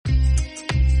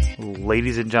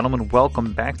Ladies and gentlemen,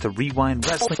 welcome back to Rewind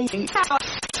Wrestling.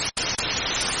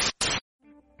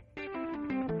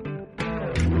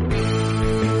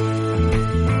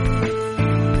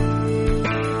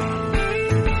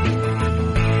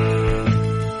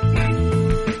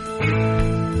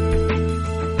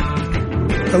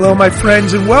 Hello, my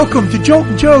friends, and welcome to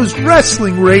Joltin' Joe's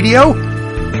Wrestling Radio,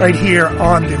 right here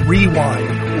on the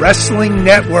Rewind Wrestling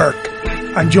Network.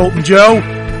 I'm Joltin' Joe,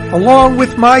 along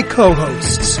with my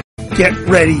co-hosts. Get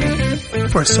ready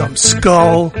for some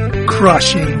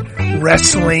skull-crushing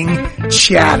wrestling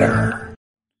chatter.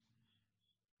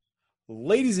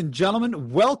 Ladies and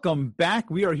gentlemen, welcome back.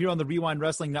 We are here on the Rewind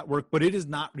Wrestling Network, but it is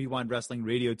not Rewind Wrestling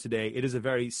Radio today. It is a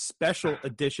very special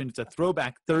edition. It's a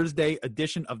Throwback Thursday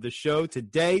edition of the show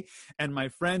today. And my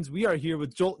friends, we are here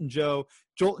with Joltin' Joe.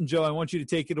 Joltin' Joe, I want you to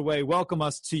take it away. Welcome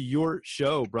us to your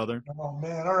show, brother. Oh,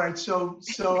 man. All right. So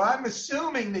I'm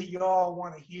assuming that y'all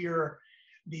want to hear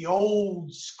the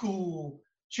old school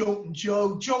Joltin'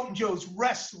 Joe's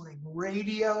Wrestling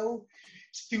Radio.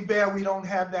 It's too bad we don't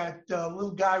have that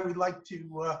little guy we'd like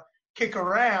to kick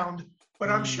around, but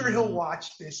I'm sure he'll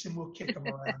watch this and we'll kick him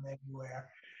around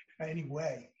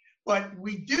anyway. But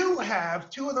we do have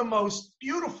two of the most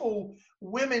beautiful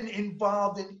women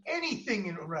involved in anything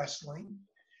in wrestling.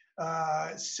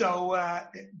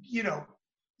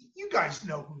 You guys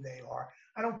know who they are.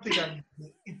 I don't think I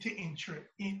need to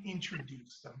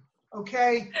introduce them.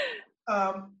 Okay?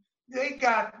 They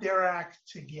got their act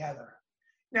together.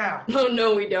 Now. Oh,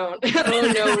 no, we don't.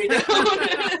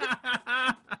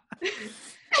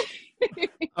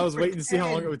 I was waiting to see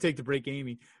how long it would take to break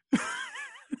Amy.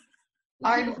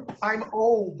 I'm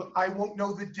old. I won't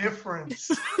know the difference.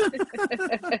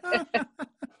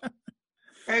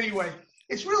 Anyway,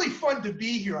 it's really fun to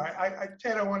be here.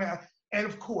 Ted, I want to, and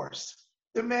of course,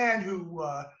 the man who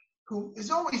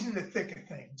is always in the thick of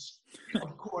things.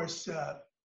 Of course,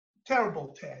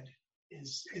 Terrible Ted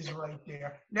is right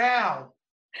there. Now,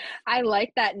 I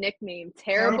like that nickname,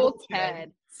 Terrible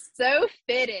Ted. So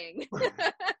fitting.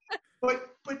 but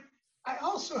I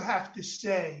also have to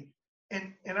say,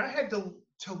 and I had to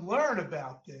learn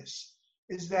about this,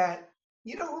 is that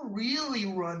you know who really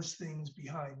runs things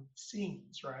behind the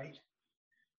scenes, right?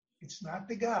 It's not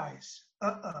the guys.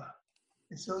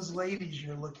 It's those ladies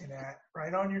you're looking at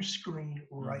right on your screen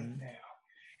right now.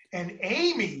 And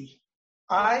Amy,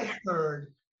 I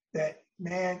heard that,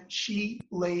 man, she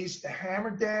lays the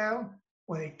hammer down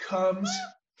when it comes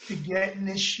to getting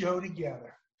this show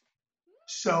together.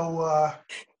 So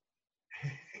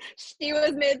she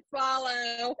was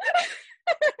mid-swallow.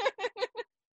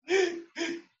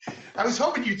 I was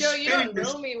hoping you'd Joe, you don't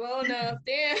this. know me well enough.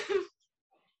 Damn.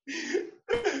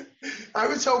 I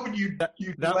was hoping you'd that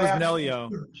laugh was Nelio.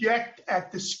 and project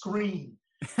at the screen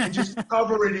and just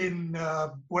cover it in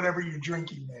whatever you're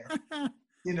drinking there.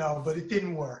 But it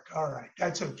didn't work. All right,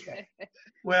 that's okay.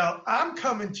 Well, I'm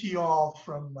coming to you all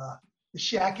from the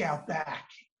shack out back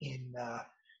in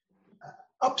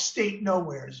upstate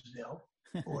Nowheresville,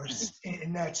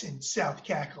 and that's in South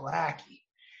Kakalaki.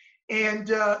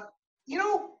 And,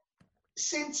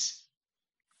 since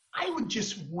I would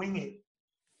just wing it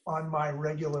on my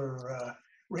regular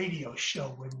radio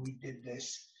show when we did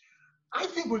this, I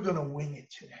think we're going to wing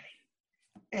it today.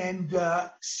 And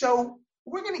so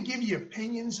we're going to give you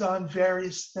opinions on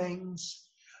various things.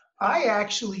 I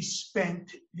actually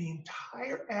spent the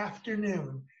entire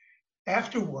afternoon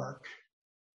after work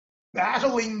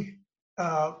battling,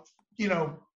 trying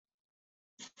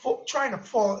to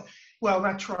fall. Well,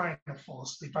 not trying to fall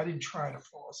asleep. I didn't try to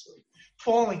fall asleep.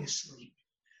 Falling asleep.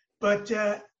 But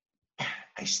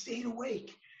I stayed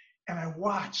awake and I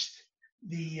watched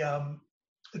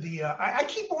I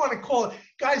keep wanting to call it,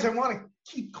 guys, I want to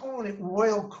keep calling it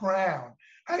Royal Crown.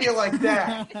 How do you like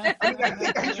that? I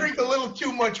think I drink a little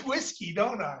too much whiskey,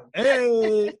 don't I?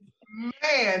 Hey!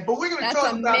 Man, but we're going to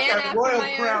talk about that Royal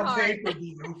Crown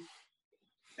pay-per-view.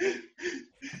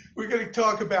 We're going to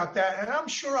talk about that, and I'm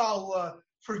sure I'll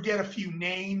forget a few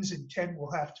names, and Ted will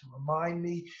have to remind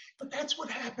me. But that's what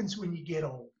happens when you get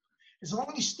old. As long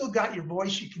as you still got your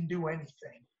voice, you can do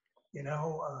anything. You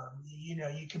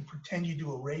can pretend you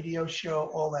do a radio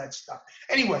show, all that stuff.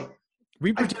 Anyway.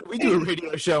 We pretend we do a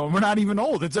radio show, and we're not even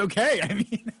old. It's okay. I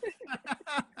mean.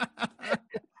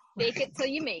 Fake it till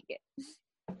you make it.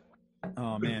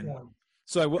 Oh, man.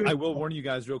 So I will warn you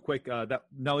guys real quick that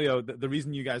Nelio, the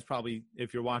reason you guys probably,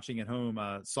 if you're watching at home,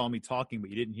 saw me talking, but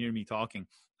you didn't hear me talking,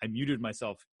 I muted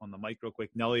myself on the mic real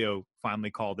quick. Nelio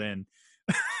finally called in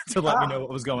to let me know what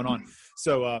was going on.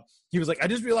 So he was like, I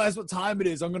just realized what time it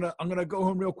is. I'm gonna go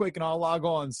home real quick and I'll log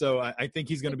on. So I think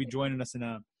he's gonna be joining us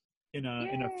in in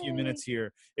a few Yay. minutes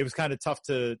here. It was kind of tough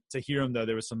to hear him though.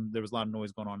 There was a lot of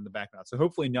noise going on in the background. So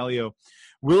hopefully Nelio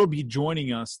will be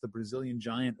joining us, the Brazilian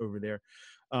giant over there.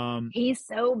 He's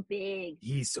so big.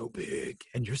 He's so big,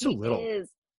 and you're so little. He is.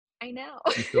 I know.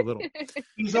 You're so little.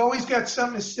 He's always got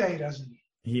something to say, doesn't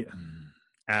he? He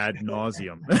ad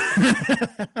nauseum.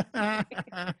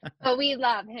 But we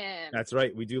love him. That's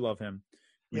right. We do love him.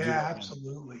 Yeah,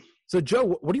 absolutely. So,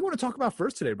 Joe, what do you want to talk about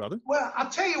first today, brother? Well, I'll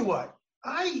tell you what.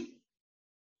 I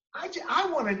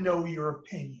want to know your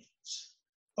opinions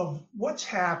of what's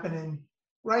happening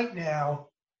right now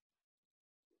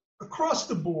across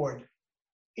the board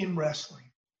in wrestling.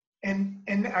 And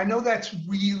I know that's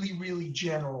really, really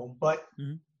general, but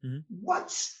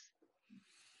what's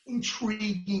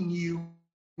intriguing you,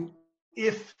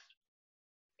 if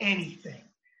anything?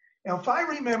 Now, if I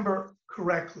remember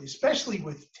correctly, especially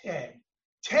with Ted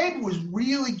was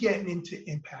really getting into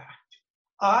Impact.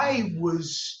 I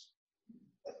was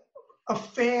a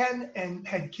fan and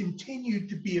had continued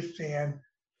to be a fan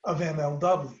of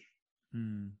MLW.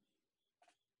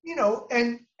 You know,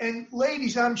 and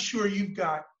ladies, I'm sure you've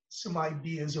got some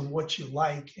ideas of what you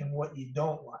like and what you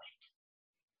don't like.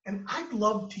 And I'd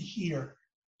love to hear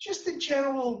just the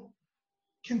general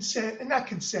not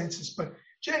consensus, but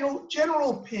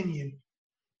general opinion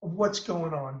of what's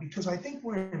going on, because I think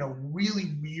we're in a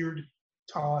really weird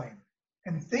time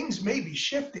and things may be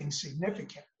shifting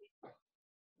significantly.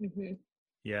 Mm-hmm.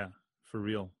 Yeah, for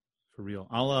real.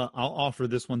 I'll offer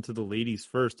this one to the ladies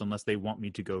first, unless they want me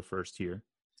to go first here.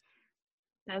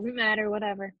 Doesn't matter,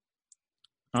 whatever.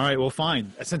 All right, well,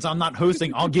 fine. Since I'm not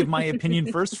hosting, I'll give my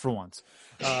opinion first for once.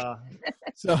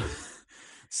 So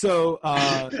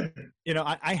you know,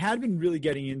 I had been really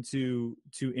getting into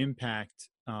Impact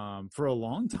for a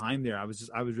long time there. I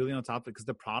was really on top of it because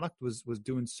the product was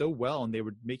doing so well and they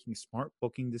were making smart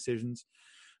booking decisions.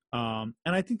 And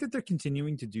I think that they're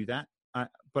continuing to do that.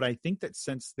 But I think that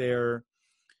since they're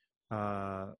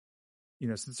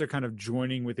since they're kind of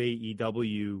joining with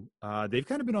AEW, they've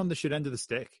kind of been on the shit end of the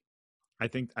stick. I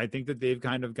think that they've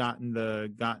kind of gotten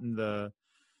the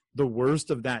worst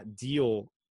of that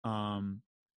deal,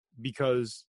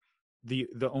 because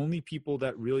the only people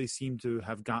that really seem to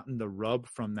have gotten the rub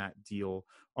from that deal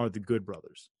are the Good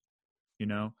Brothers, you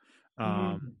know,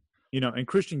 and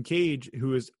Christian Cage,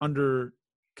 who is under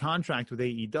contract with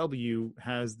AEW,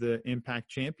 has the Impact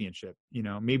Championship, you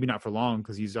know, maybe not for long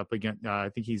because he's up against, I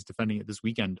think he's defending it this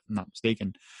weekend, if I'm not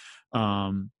mistaken.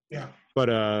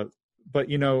 But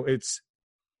you know,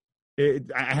 I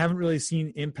haven't really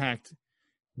seen Impact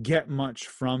get much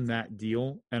from that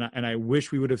deal, and I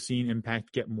wish we would have seen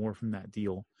Impact get more from that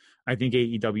deal. I think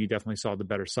AEW definitely saw the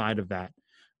better side of that.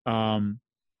 I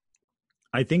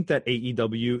think that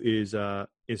AEW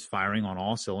is firing on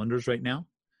all cylinders right now.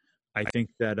 I think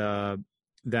that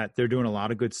they're doing a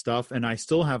lot of good stuff, and I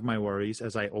still have my worries,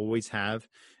 as I always have.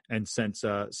 And since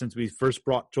we first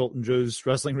brought Joltin Joe's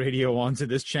Wrestling Radio onto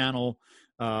this channel,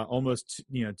 almost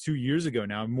 2 years ago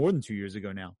now, more than 2 years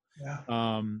ago now.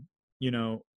 Yeah.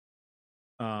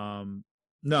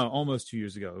 No, almost 2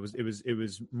 years ago. It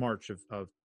was March of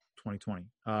 2020.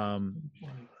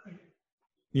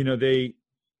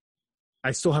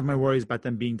 I still have my worries about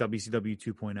them being WCW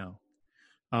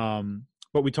 2.0.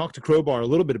 But we talked to Crowbar a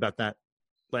little bit about that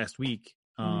last week,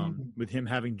 with him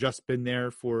having just been there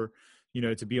for,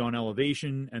 to be on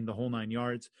Elevation and the whole 9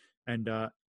 yards. And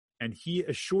he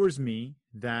assures me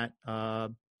that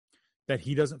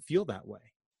he doesn't feel that way.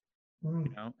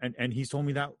 And he's told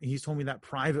me that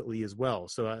privately as well.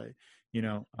 So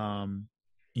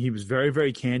he was very,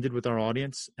 very candid with our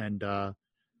audience, and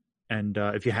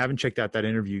if you haven't checked out that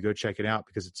interview, go check it out,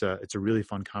 because it's a really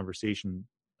fun conversation.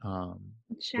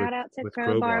 Shout out to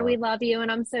Crowbar. We love you,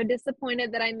 and I'm so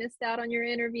disappointed that I missed out on your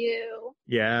interview.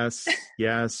 Yes.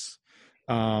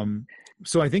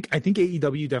 So I think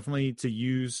AEW definitely, to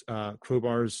use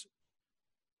Crowbar's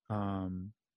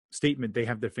statement, they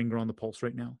have their finger on the pulse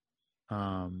right now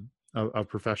of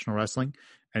professional wrestling,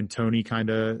 and Tony kind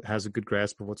of has a good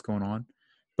grasp of what's going on.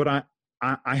 But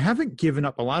I haven't given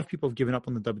up. A lot of people have given up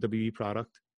on the WWE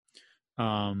product,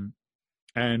 and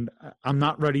I'm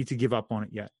not ready to give up on it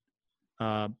yet.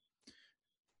 I'm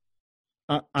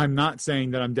not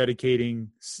saying that I'm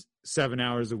dedicating 7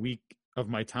 hours a week of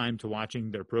my time to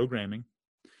watching their programming,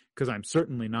 because I'm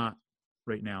certainly not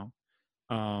right now.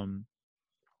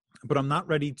 But I'm not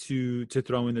ready to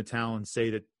throw in the towel and say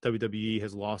that WWE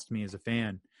has lost me as a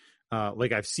fan,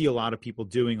 like I see a lot of people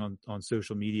doing on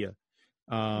social media.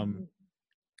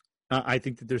 I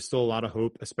think that there's still a lot of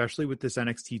hope, especially with this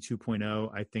NXT 2.0.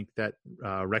 I think that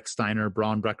Rex Steiner,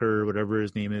 Braunbrecker, whatever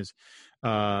his name is,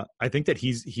 I think that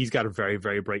he's got a very,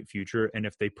 very bright future. And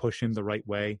if they push him the right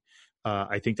way,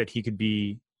 I think that he could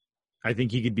be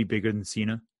bigger than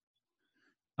Cena.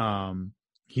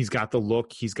 He's got the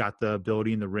look, he's got the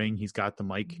ability in the ring, he's got the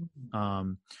mic.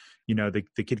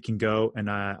 The kid can go, and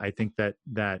I think that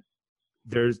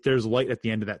there's light at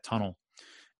the end of that tunnel.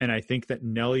 And I think that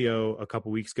Nelio, a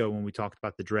couple weeks ago when we talked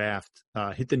about the draft,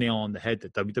 hit the nail on the head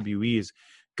that WWE is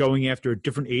going after a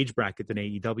different age bracket than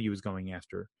AEW is going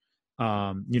after.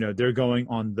 They're going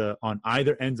on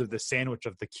either ends of the sandwich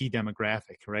of the key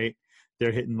demographic, right?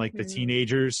 They're hitting like the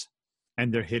teenagers,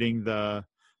 and they're hitting the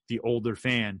older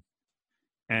fan,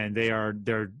 and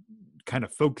they're kind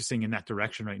of focusing in that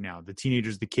direction right now. The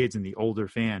teenagers, the kids, and the older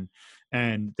fan,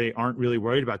 and they aren't really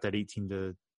worried about that 18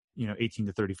 to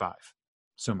 35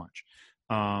 so much,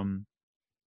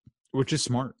 which is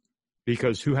smart,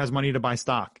 because who has money to buy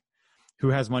stock? Who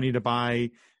has money to buy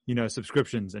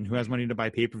subscriptions, and who has money to buy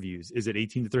pay-per-views? Is it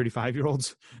 18 to 35 year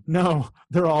olds? No,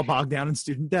 they're all bogged down in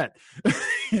student debt.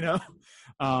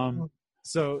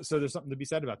 So there's something to be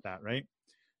said about that, right?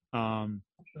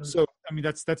 So I mean,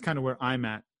 that's kind of where I'm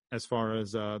at as far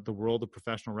as the world of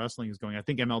professional wrestling is going. I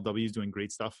think MLW is doing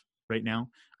great stuff right now.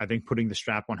 I think putting the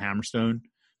strap on Hammerstone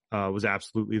was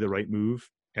absolutely the right move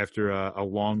after a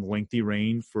long, lengthy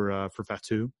reign for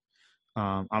Fatu.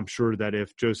 I'm sure that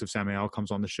if Joseph Samuel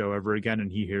comes on the show ever again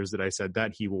and he hears that I said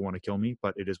that, he will want to kill me,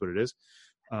 but it is what it is.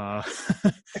 But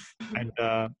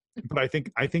I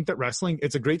think that wrestling,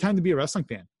 it's a great time to be a wrestling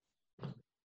fan.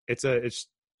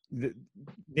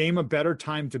 Name a better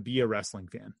time to be a wrestling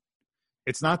fan.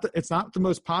 It's not the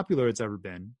most popular it's ever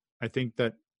been. I think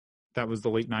that was the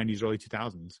late 90s, early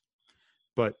 2000s.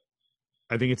 But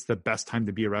I think it's the best time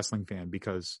to be a wrestling fan,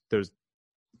 because there's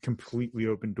completely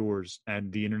open doors,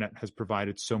 and the internet has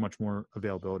provided so much more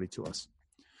availability to us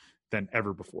than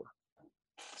ever before.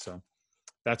 So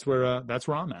that's where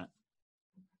I'm at.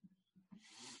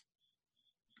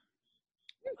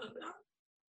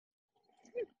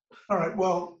 All right.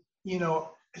 Well,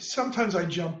 sometimes I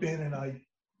jump in and I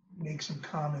make some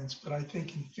comments, but I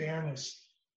think in fairness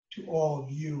to all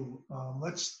of you,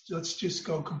 let's just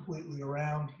go completely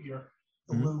around here,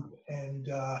 the loop, and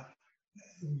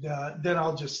then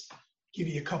I'll just give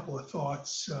you a couple of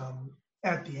thoughts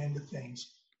at the end of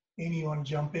things. Amy, you want to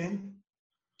jump in?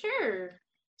 Sure.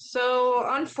 So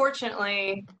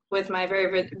unfortunately, with my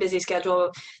very busy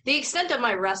schedule, the extent of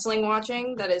my wrestling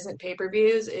watching that isn't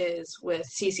pay-per-views is with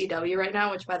CCW right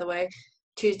now, which, by the way,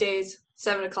 Tuesdays,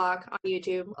 7 o'clock on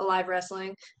YouTube, a live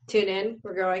wrestling. Tune in.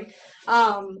 We're growing.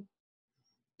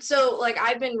 So,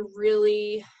 I've been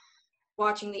really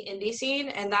watching the indie scene,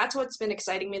 and that's what's been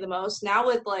exciting me the most. Now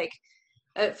with,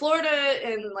 Florida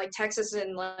and, Texas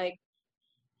and,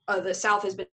 the South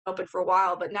has been open for a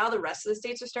while, but now the rest of the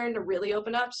states are starting to really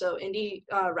open up. So indie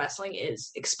wrestling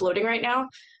is exploding right now,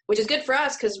 which is good for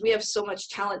us because we have so much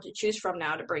talent to choose from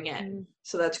now to bring in.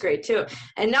 So that's great too.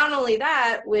 And not only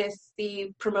that, with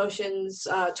the promotions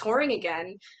touring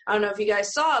again, I don't know if you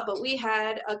guys saw, but we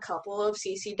had a couple of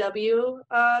CCW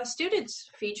students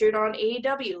featured on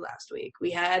AEW last week.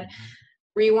 We had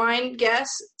Rewind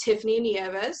guest Tiffany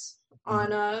Nieves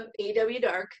on AEW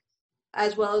Dark,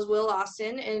 as well as Will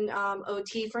Austin and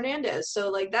OT Fernandez.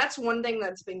 So, that's one thing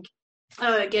that's been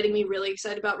getting me really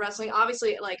excited about wrestling.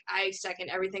 Obviously, I second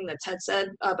everything that Ted said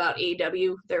about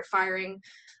AEW. They're firing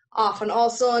off on all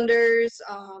cylinders.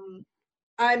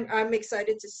 I'm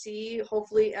excited to see,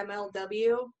 hopefully,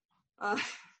 MLW.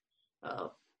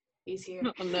 He's here.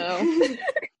 Oh, no.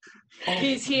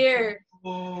 He's here.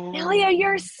 Ilya,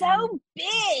 you're so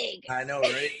big. I know,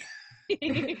 right?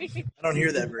 I don't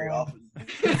hear that very often.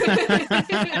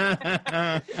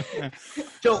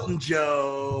 Joltin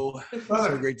Joe.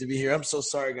 So great to be here. I'm so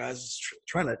sorry, guys. I was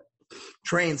trying to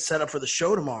train set up for the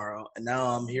show tomorrow, and now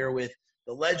I'm here with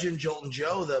the legend Joltin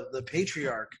Joe, the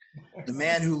patriarch, the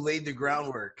man who laid the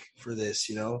groundwork for this,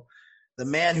 the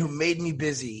man who made me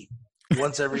busy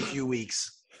once every few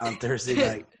weeks on Thursday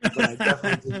night. So I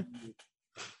definitely did.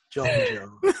 Joltin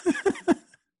Joe.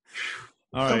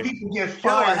 All Some right. people get Joe,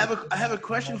 fired. I have a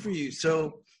question for you.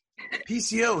 So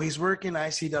PCO, he's working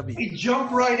ICW. He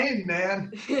jumped right in,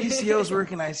 man. PCO's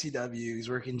working ICW. He's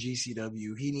working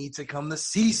GCW. He needs to come to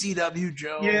CCW,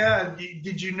 Joe. Yeah.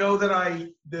 Did you know that I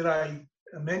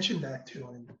mentioned that to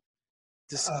him?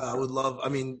 I would love. I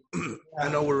mean, I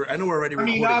know we're already. I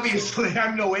mean, recording, obviously,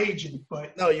 I'm no agent,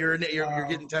 but no, you're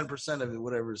getting 10% of it,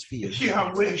 whatever his fee is. yeah,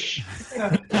 I wish.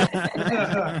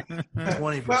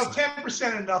 20%. Well,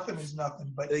 10% of nothing is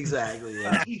nothing, but Exactly.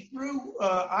 Yeah.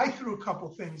 I threw a couple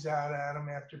things out at him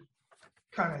after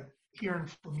kind of hearing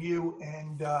from you.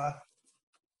 And,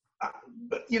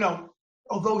 but,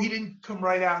 although he didn't come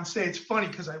right out and say, it's funny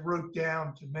because I wrote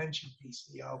down to mention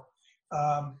PCO.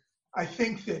 I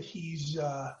think that he's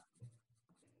out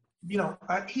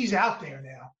there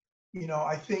now.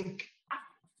 I think,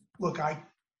 look, I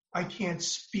can't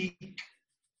speak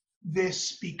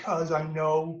this because I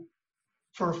know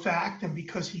for a fact and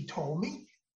because he told me.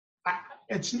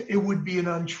 It would be an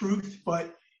untruth,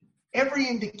 but every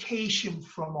indication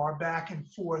from our back and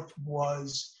forth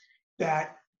was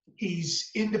that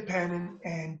he's independent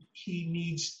and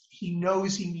he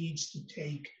knows he needs to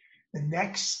take the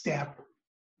next step,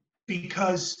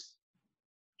 because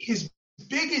his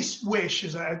biggest wish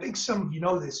is, I think some of you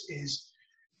know this, is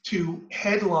to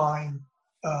headline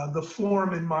the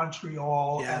Forum in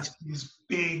Montreal as his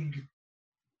big,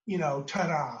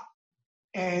 ta-da.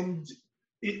 And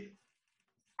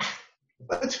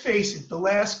let's face it, the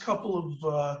last couple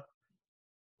of,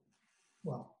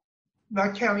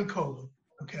 not counting COVID,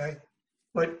 okay,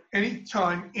 but any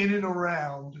time in and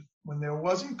around when there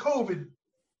wasn't COVID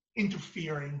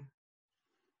interfering,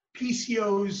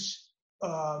 PCO's,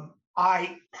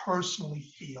 I personally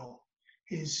feel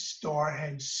his star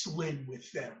had slid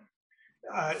with them.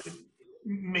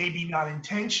 Maybe not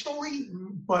intentionally,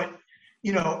 but,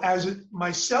 as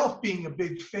myself being a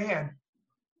big fan,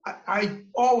 I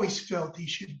always felt he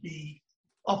should be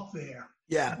up there.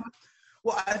 Yeah.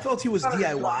 Well, I felt he was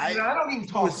DIY. I don't even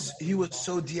talk He was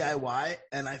so DIY,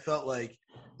 and I felt like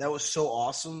that was so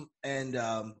awesome. And,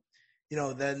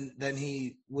 then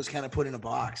he was kind of put in a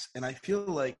box. And I feel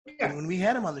like when we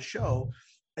had him on the show,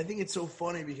 I think it's so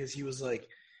funny because he was like,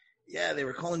 yeah, they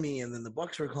were calling me, and then the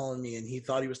Bucks were calling me, and he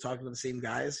thought he was talking to the same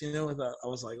guys, and I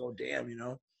was like, oh,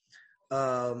 damn,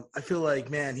 I feel like,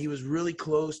 man, he was really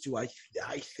close to, I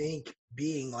think,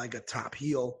 being like a top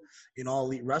heel in All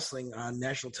Elite Wrestling on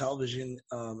national television,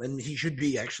 and he should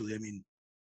be, actually. I mean,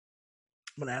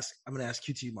 I'm gonna ask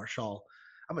QT Marshall.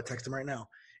 I'm gonna text him right now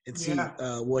and see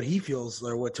what he feels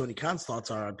or what Tony Khan's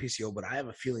thoughts are on PCO. But I have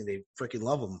a feeling they freaking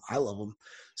love him. I love him,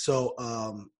 so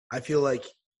I feel like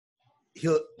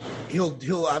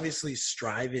he'll obviously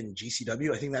strive in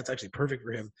GCW. I think that's actually perfect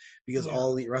for him because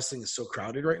All Elite Wrestling is so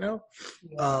crowded right now.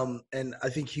 And I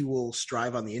think he will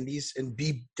strive on the indies and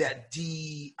be that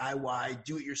DIY,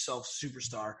 do-it-yourself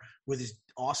superstar with his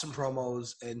awesome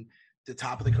promos and the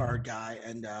top of the card guy.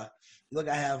 And look,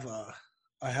 I have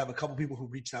a couple people who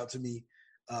reached out to me,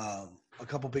 a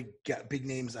couple big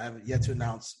names I haven't yet to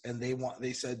announce, and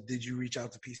they said, "Did you reach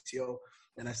out to PCO?"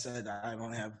 And I said, I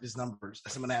don't have his numbers.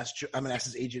 I'm going to ask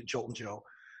his agent, Joltin Joe,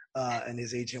 and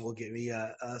his agent will get me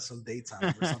some dates on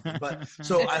or something. But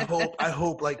so I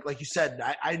hope, like you said,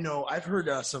 I know I've heard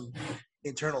some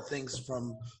internal things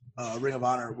from Ring of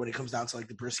Honor when it comes down to like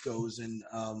the Briscoes and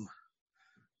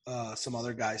some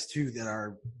other guys too that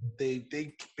are they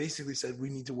basically said we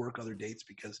need to work other dates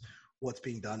because what's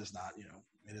being done is not,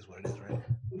 it is what it is, right?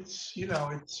 It's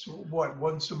it's what,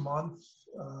 once a month,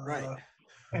 right?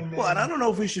 And I don't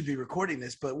know if we should be recording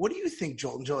this, but what do you think,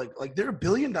 Joltin Joe? Like they're $1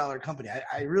 billion company.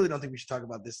 I really don't think we should talk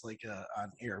about this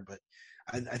on air, but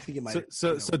I think it might.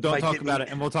 So don't talk about it,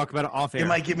 and we'll talk about it off air. It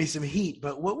might give me some heat,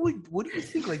 but what do you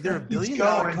think? Like they're $1 billion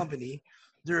company.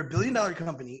 They're $1 billion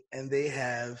company, and they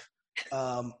have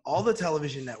all the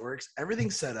television networks.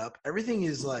 Everything's set up. Everything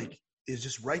is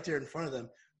just right there in front of them.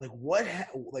 Like what?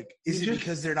 Is it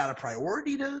because they're not a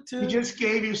priority to? You just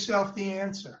gave yourself the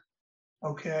answer.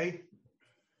 Okay.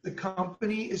 The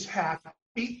company is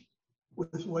happy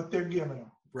with what they're giving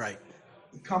them. Right.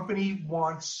 The company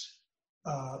wants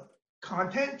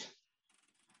content,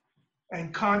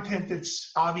 and content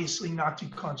that's obviously not too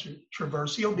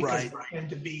controversial because they tend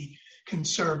to be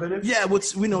conservative. Yeah,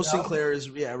 we know Sinclair is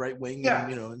right wing. Yeah.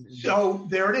 So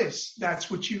there it is. That's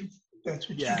what you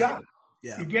got.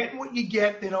 Yeah. You're getting what you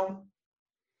get. They don't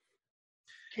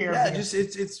care. Yeah, it's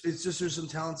just there's some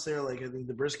talents there. Like I think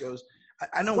the Briscoes.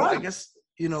 I know. Right. I guess.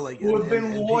 Who have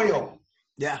been loyal.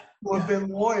 Who have been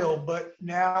loyal, but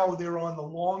now they're on the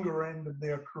longer end of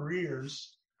their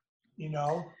careers,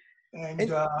 and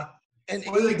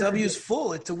AEW is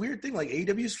full. It's a weird thing. Like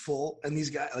AEW is full, and these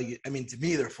guys, to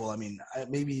me, they're full. I mean,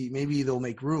 maybe they'll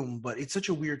make room, but it's such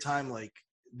a weird time. Like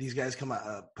these guys come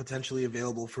out potentially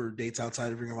available for dates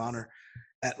outside of Ring of Honor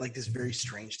at like this very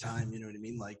strange time. You know what I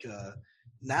mean? Like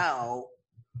now.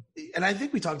 And I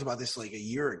think we talked about this like a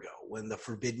year ago when the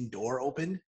Forbidden Door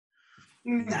opened.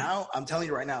 Mm-hmm. Now, I'm telling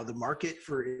you right now, the market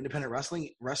for independent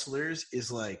wrestlers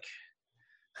is like,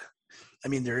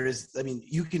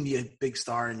 you can be a big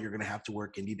star and you're going to have to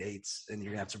work indie dates and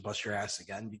you're going to have to bust your ass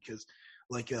again because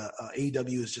like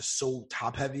AEW is just so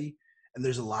top heavy and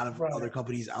there's a lot of other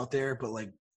companies out there, but like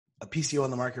PCO on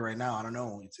the market right now. I don't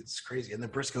know. It's crazy. And the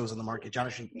Briscoes on the market,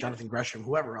 Jonathan Gresham,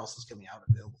 whoever else is coming out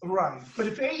available. Right. But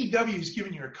if AEW is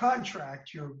giving you a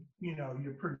contract, you're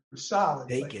pretty solid.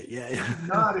 Take it, yeah.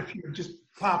 Not if you're just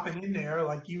popping in there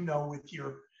like with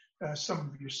your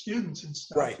some of your students and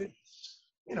stuff. Right.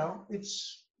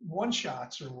 It's one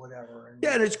shots or whatever. And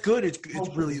yeah, and it's good. It's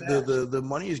really the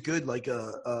money is good. Like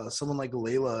someone like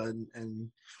Layla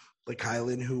and like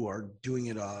Kylan, who are doing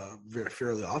it very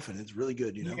fairly often. It's really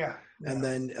good, Yeah. And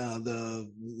then the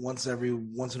once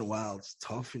in a while, it's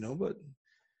tough, but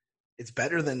it's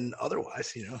better than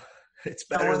otherwise. It's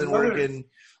better than working,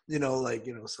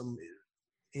 some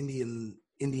Indian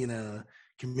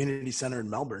community center in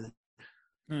Melbourne.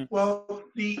 Well,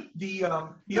 the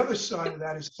other side of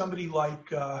that is somebody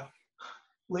like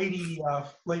Lady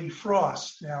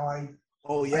Frost. Now I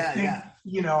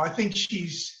think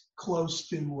she's close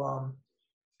to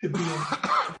being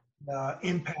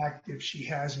Impact if she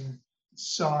hasn't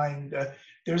signed.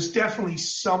 There's definitely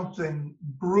something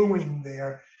brewing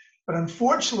there, but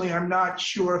unfortunately, I'm not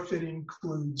sure if it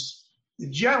includes the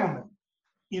gentleman.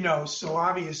 So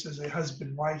obvious as a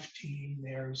husband-wife team,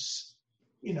 there's,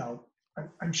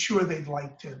 I'm sure they'd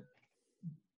like to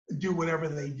do whatever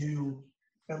they do,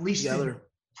 at least in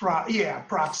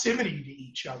proximity to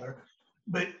each other.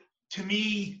 But to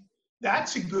me,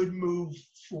 that's a good move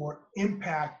for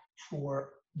Impact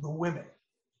for the women.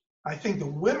 I think the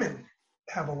women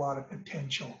have a lot of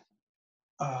potential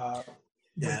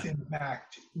with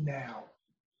Impact now.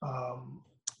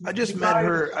 I just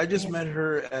met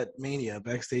her at Mania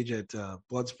backstage at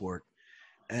Bloodsport,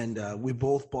 and we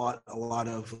both bought a lot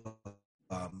of.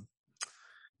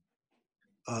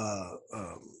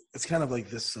 It's kind of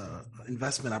like this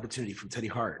investment opportunity from Teddy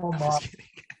Hart. Oh, I'm just kidding.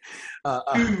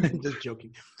 Just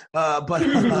joking.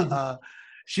 But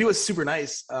she was super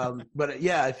nice. But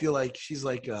yeah, I feel like she's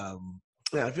like, I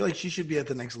feel like she should be at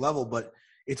the next level. But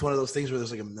it's one of those things where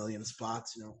there's like a million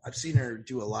spots. I've seen her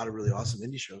do a lot of really awesome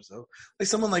indie shows though. Like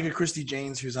someone like a Christy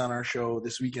Janes who's on our show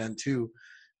this weekend too.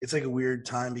 It's like a weird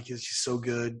time because she's so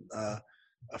good.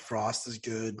 Frost is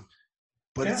good,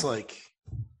 but it's like.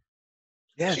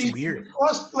 Yeah, it's weird.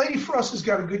 Lady Frost has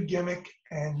got a good gimmick,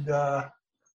 and I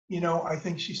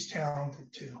think she's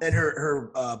talented too. And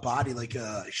her body, like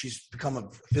she's become a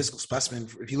physical specimen.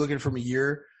 If you look at it from a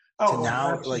year to now,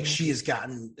 absolutely. Like she has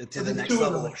gotten to the next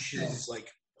level. Like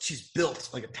she's built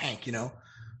like a tank,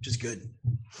 which is good.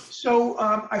 So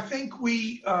I think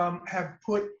we have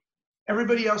put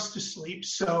everybody else to sleep.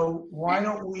 So why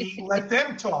don't we let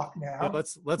them talk now? Well,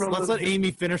 let's let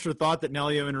Amy finish her thought that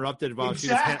Nelio interrupted while she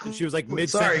was like mid.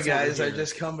 Sorry guys, I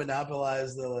just come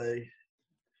monopolize the like.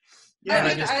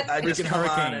 Yeah, I just come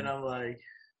on and I'm like.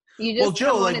 Well,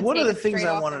 Joe, like one of the things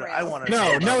I wanted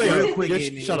real quick,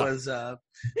 Amy, was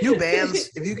new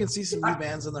bands. If you can see some new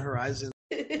bands on the horizon.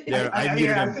 Yeah, I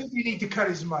think you need to cut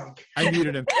his mic. I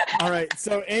muted him. All right,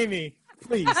 so Amy.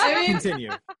 Please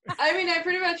continue. I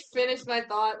pretty much finished my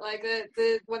thought. Like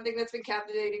the one thing that's been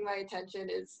captivating my attention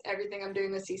is everything I'm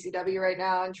doing with CCW right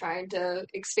now and trying to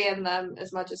expand them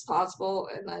as much as possible,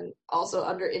 and then also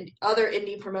under other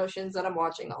indie promotions that I'm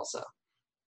watching also.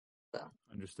 So.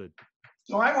 Understood.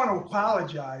 So I want to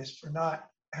apologize for not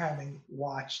having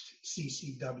watched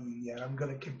CCW yet. I'm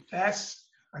going to confess.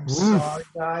 I'm sorry,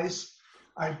 guys.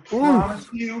 I promise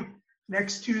you,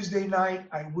 next Tuesday night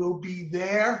I will be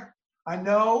there. I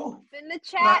know. It's in the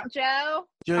chat, Joe.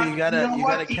 Joe, you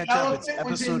gotta catch up. It's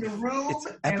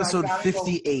episode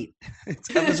 58.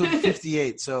 It's episode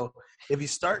 58. So if you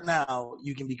start now,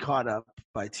 you can be caught up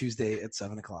by Tuesday at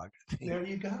 7:00. There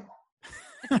you go.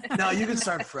 No, you can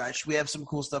start fresh. We have some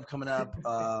cool stuff coming up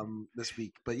this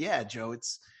week. But yeah, Joe,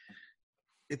 it's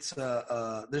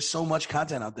there's so much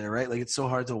content out there, right? Like it's so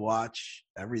hard to watch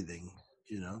everything,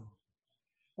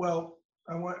 Well.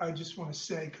 I just want to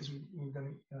say, because we're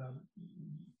going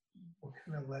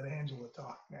to let Angela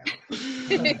talk now.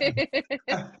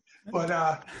 But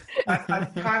I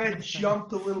kind of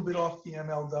jumped a little bit off the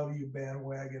MLW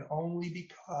bandwagon only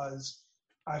because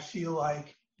I feel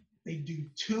like they do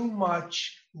too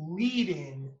much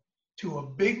leading to a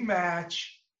big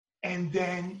match, and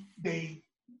then they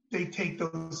take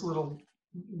those little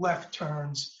left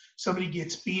turns. Somebody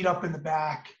gets beat up in the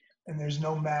back, and there's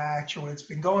no match, or it's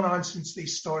been going on since they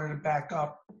started it back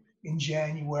up in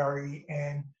January,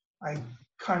 and I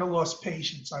kind of lost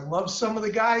patience. I love some of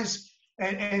the guys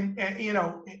and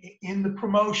in the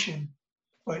promotion,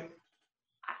 but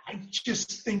I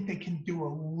just think they can do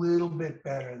a little bit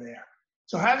better there.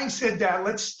 So having said that,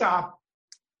 let's stop,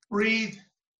 breathe,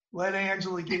 let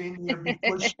Angela get in here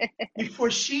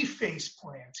before she face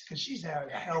plants, because she's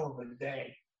having a hell of a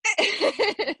day.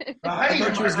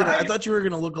 I thought you were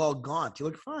gonna look all gaunt. You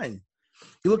look fine.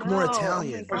 You look more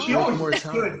Italian. Well, she always looks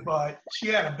good, but she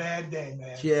had a bad day,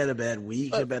 man. She had a bad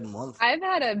week. She had a bad month. I've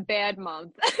had a bad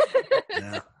month.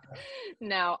 Yeah.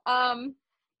 No.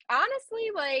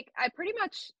 Honestly, like I pretty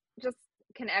much just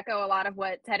can echo a lot of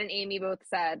what Ted and Amy both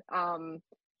said.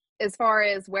 As far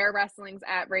as where wrestling's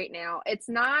at right now, it's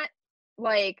not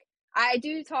like I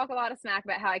do talk a lot of smack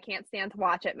about how I can't stand to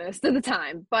watch it most of the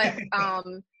time, but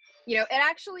you know, it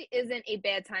actually isn't a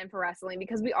bad time for wrestling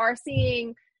because we are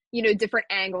seeing, you know, different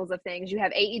angles of things. You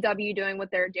have AEW doing what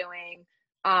they're doing.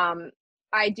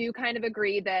 I do kind of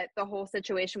agree that the whole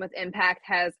situation with Impact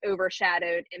has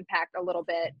overshadowed Impact a little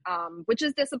bit, which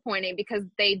is disappointing because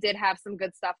they did have some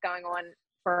good stuff going on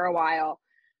for a while.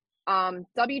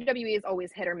 WWE is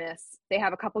always hit or miss. They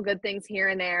have a couple good things here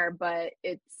and there, but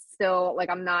it's still like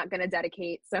I'm not going to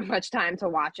dedicate so much time to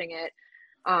watching it.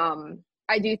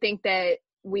 I do think that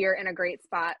we are in a great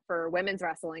spot for women's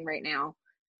wrestling right now.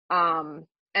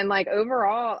 And like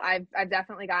overall, I've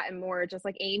definitely gotten more just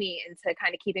like Amy into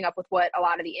kind of keeping up with what a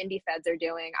lot of the indie feds are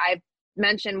doing. I've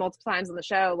mentioned multiple times on the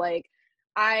show, like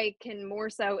I can more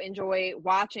so enjoy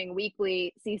watching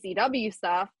weekly CCW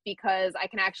stuff because I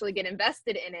can actually get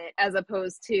invested in it as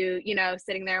opposed to, you know,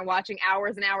 sitting there and watching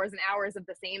hours and hours and hours of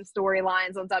the same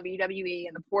storylines on WWE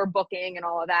and the poor booking and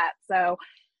all of that. So,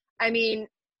 I mean,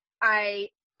 I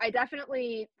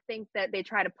definitely think that they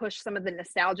try to push some of the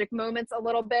nostalgic moments a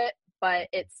little bit, but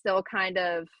it's still kind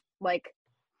of like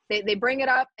they bring it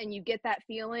up and you get that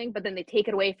feeling, but then they take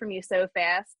it away from you so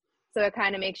fast. So it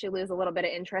kind of makes you lose a little bit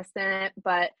of interest in it.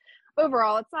 But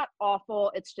overall, it's not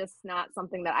awful. It's just not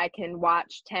something that I can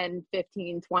watch 10,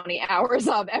 15, 20 hours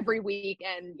of every week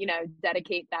and, you know,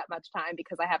 dedicate that much time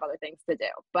because I have other things to do.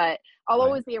 But I'll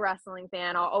always be a wrestling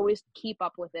fan. I'll always keep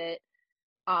up with it.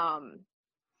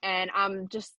 And I'm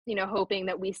just, you know, hoping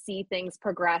that we see things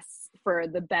progress for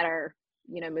the better,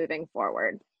 you know, moving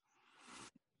forward.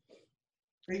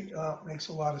 Makes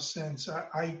a lot of sense.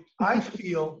 I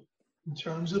feel in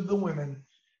terms of the women,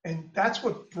 and that's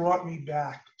what brought me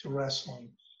back to wrestling.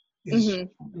 Is, you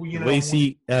know,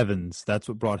 Lacey Evans. That's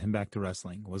what brought him back to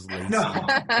wrestling. Was Lacey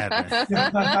Evans?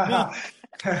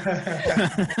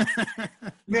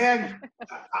 Man,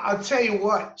 I'll tell you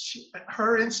what.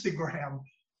 Her Instagram,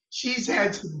 she's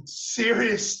had some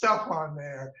serious stuff on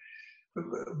there.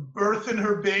 Birthing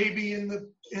her baby in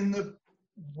the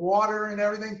water and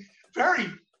everything.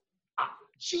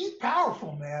 She's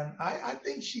powerful, man. I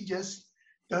think she just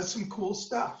does some cool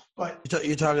stuff. But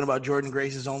you're talking about Jordan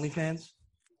Grace's OnlyFans?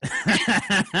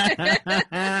 yeah,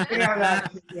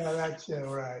 that's it,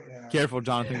 right? Yeah. Careful,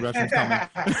 Jonathan Gresham coming.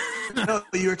 No,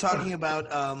 you were talking about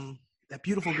that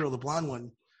beautiful girl, the blonde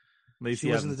one. Lacey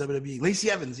Evans. Was in the WWE. Lacey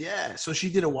Evans, yeah. So she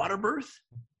did a water birth?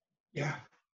 Yeah.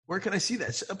 Where can I see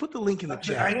that? I'll put the link in the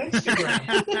chat. On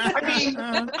Instagram. I mean,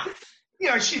 you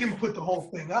know, she didn't put the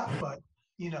whole thing up, but,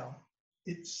 you know,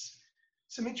 it's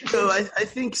some interesting. So I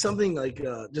think something like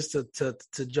just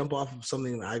to jump off of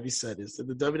something that Ivy said is that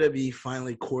the WWE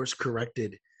finally course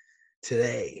corrected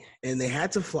today, and they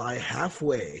had to fly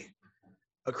halfway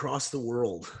across the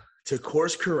world to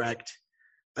course correct.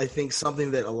 I think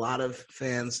something that a lot of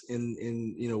fans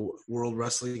in you know world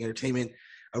wrestling entertainment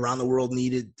around the world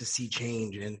needed to see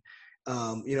change, and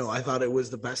you know I thought it was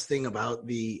the best thing about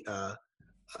the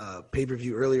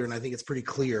pay-per-view earlier, and I think it's pretty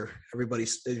clear. Everybody,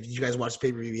 if you guys watched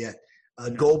pay-per-view yet,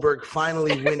 Goldberg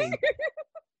finally winning,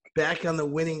 back on the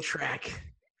winning track.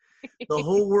 The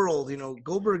whole world, you know,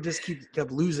 Goldberg just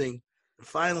kept losing.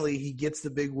 Finally, he gets the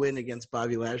big win against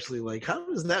Bobby Lashley. Like, how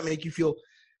does that make you feel?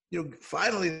 You know,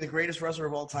 finally, the greatest wrestler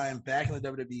of all time, back in the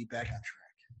WWE, back on track.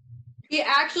 He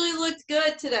actually looked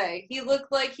good today. He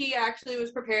looked like he actually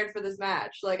was prepared for this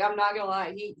match. Like, I'm not gonna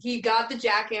lie, he got the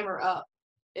jackhammer up.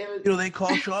 It was, you know, they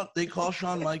call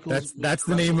Shawn Michaels. That's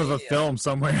the name of a film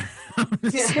somewhere.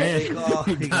 They got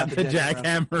the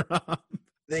jackhammer up.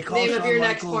 They call Shawn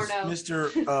Michaels Mr.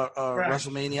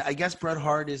 WrestleMania. I guess Bret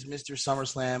Hart is Mr.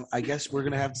 SummerSlam. I guess we're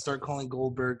going to have to start calling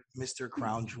Goldberg Mr.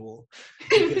 Crown Jewel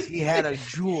because he had a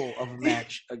jewel of a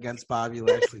match against Bobby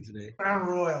Lashley today. Crown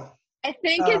Royal. I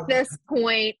think at this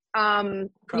point, you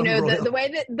know, the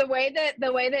way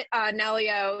that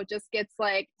Nelio just gets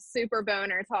like super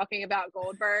boner talking about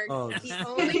Goldberg. The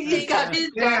only thing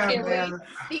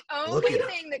the only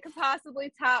thing that could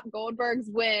possibly top Goldberg's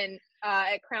win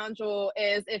at Crown Jewel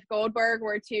is if Goldberg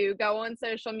were to go on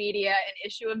social media and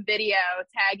issue a video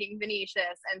tagging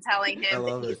Vinicius and telling him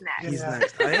that he's next. He's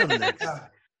next. I am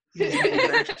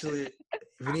next.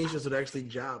 Vinicius would actually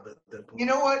job at that point. You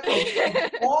know what?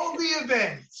 All the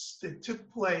events that took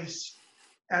place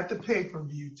at the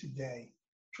pay-per-view today,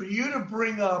 for you to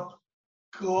bring up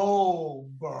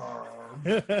Goldberg.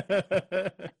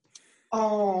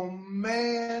 Oh,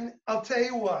 man. I'll tell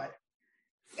you what.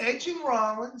 Edge and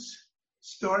Rollins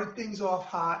started things off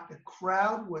hot. The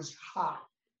crowd was hot.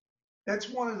 That's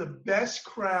one of the best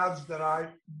crowds that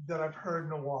I've heard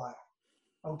in a while.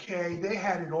 Okay, they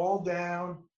had it all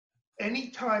down.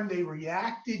 Anytime they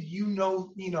reacted, you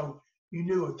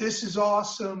knew it. This is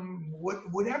awesome.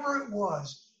 Whatever it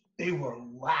was, they were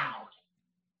loud.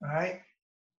 Right?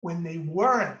 When they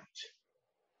weren't,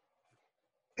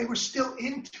 they were still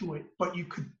into it, but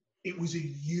it was a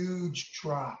huge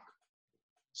drop.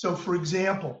 So, for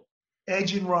example,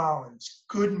 Edge and Rollins,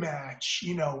 good match,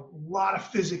 a lot of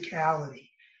physicality.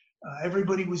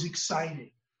 Everybody was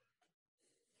excited.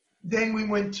 Then we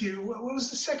went to, what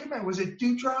was the second match? Was it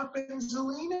Doudrop and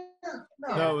Zelina?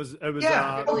 No, it was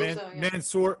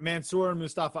Mansoor and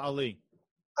Mustafa Ali.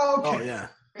 Okay. Oh, yeah.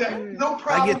 No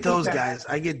problem. I get those guys.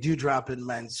 I get Doudrop and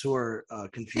Mansoor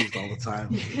confused all the time.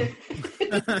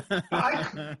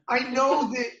 I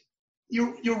know that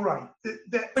you're right.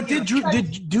 But did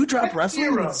Doudrop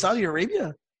wrestle in Saudi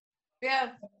Arabia?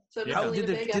 Yeah. So how did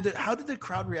the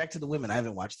crowd react to the women? I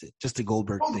haven't watched it. Just the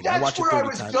Goldberg thing. That's I watched where it 30 I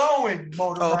was times. going.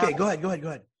 Oh, okay. Go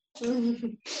ahead.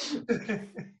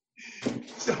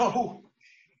 So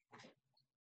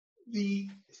the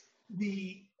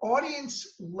audience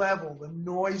level, the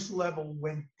noise level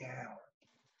went down.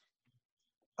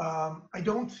 I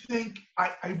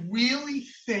really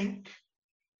think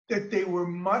that they were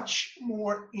much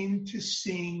more into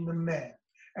seeing the men.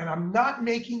 And I'm not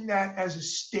making that as a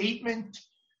statement,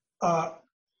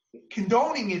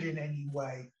 condoning it in any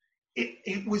way.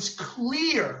 It was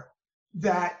clear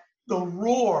that the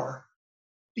roar,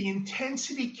 the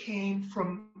intensity came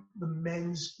from the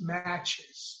men's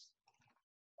matches.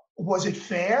 Was it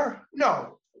fair?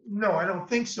 No, I don't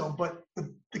think so. But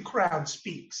the crowd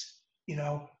speaks. In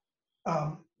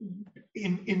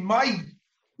my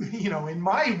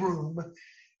room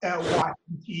watching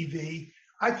TV,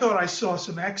 I thought I saw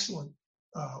some excellent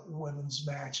women's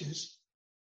matches.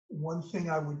 One thing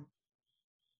I would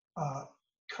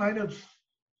kind of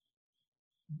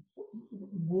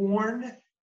warn,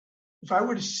 if I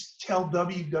were to tell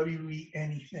WWE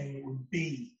anything, it would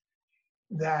be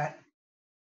that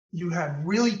you had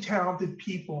really talented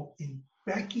people in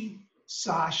Becky,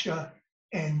 Sasha,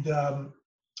 and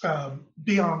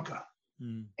Bianca.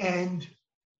 And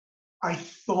I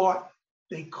thought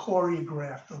they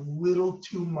choreographed a little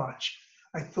too much.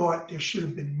 I thought there should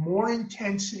have been more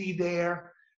intensity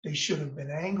there. They should have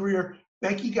been angrier.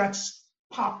 Becky got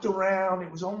popped around.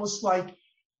 It was almost like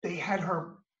they had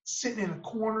her sitting in a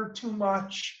corner too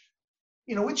much,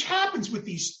 which happens with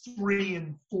these 3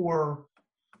 and 4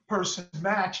 person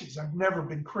matches. I've never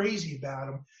been crazy about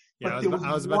them. Yeah, but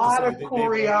there was a lot of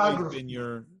choreography. In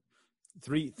your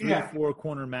three or 4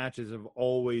 corner matches have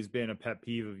always been a pet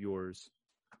peeve of yours.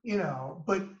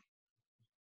 But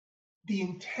the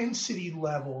intensity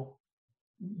level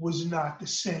was not the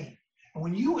same. And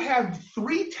when you have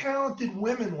 3 talented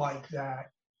women like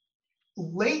that,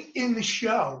 late in the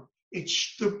show, it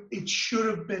should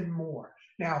have been more.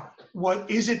 Now, what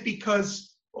is it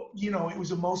because, it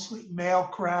was a mostly male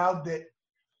crowd that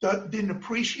didn't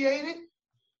appreciate it?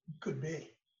 Could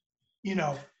be.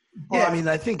 But, yeah, I mean,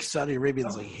 I think Saudi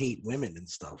Arabians hate women and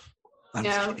stuff. At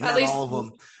not least all of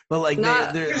them, but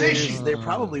they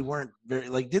probably weren't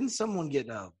very didn't someone get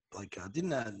the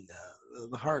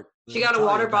Heart? She got a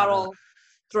water bottle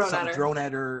thrown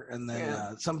at her, and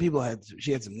then some people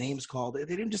she had some names called.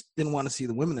 They didn't want to see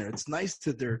the women there. It's nice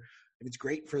that it's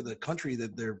great for the country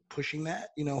that they're pushing that.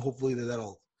 Hopefully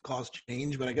that'll cause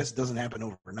change, but I guess it doesn't happen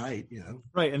overnight.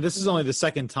 Right, and this is only the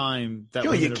second time that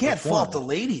you can't fault the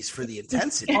ladies for the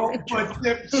intensity. No,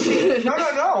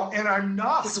 and I'm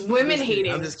not. It's women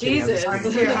hating. I'm just kidding. Jesus.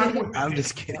 I'm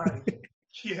just kidding.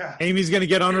 Yeah. Amy's going to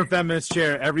get on her feminist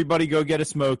chair. Everybody go get a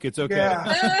smoke. It's okay.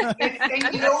 Yeah.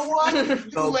 and you know what?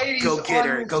 Go get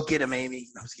her. Go get him, Amy.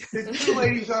 No, the 2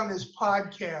 ladies on this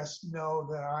podcast know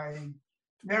that I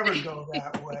never go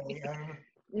that way.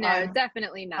 No,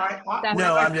 definitely not.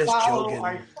 No, I'm just joking.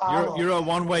 You're a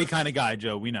one-way kind of guy,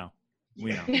 Joe. We know.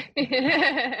 But,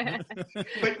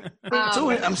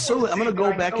 I'm going to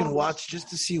go back and watch just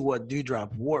to see what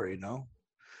Doudrop wore,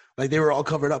 They were all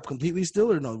covered up completely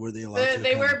still, or no? Were they allowed to?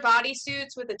 They wear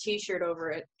bodysuits with a T-shirt over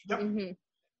it. Yep. Mm-hmm.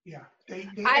 Yeah.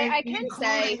 I can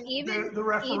say, even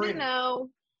though female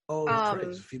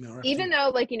ref, even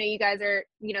though you guys are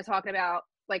talking about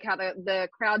how the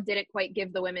crowd didn't quite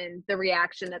give the women the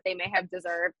reaction that they may have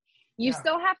deserved, you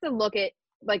still have to look at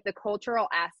the cultural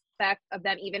aspect of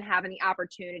them even having the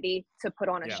opportunity to put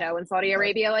on a show in Saudi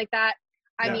Arabia like that.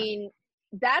 I mean,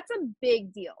 that's a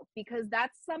big deal because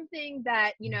that's something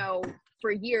that, you know,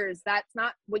 for years, that's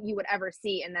not what you would ever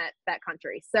see in that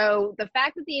country. So the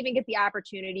fact that they even get the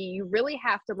opportunity, you really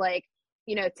have to, like,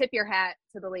 you know, tip your hat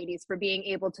to the ladies for being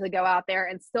able to go out there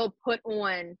and still put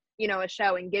on, you know, a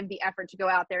show and give the effort to go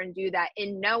out there and do that,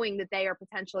 in knowing that they are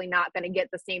potentially not going to get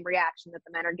the same reaction that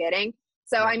the men are getting.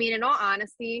 So, I mean, in all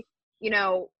honesty, you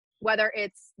know, whether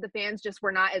it's the fans just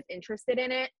were not as interested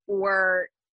in it, or,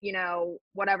 you know,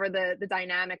 whatever the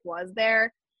dynamic was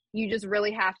there, you just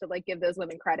really have to, like, give those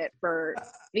women credit for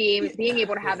being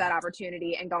able to have that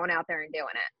opportunity and going out there and doing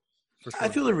it. Sure. I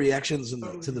feel the reactions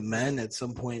to the men at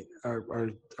some point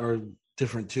are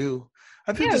different too.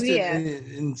 I feel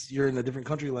you're in a different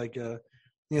country. Like, you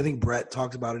know, I think Brett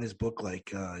talked about in his book,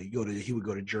 like, he would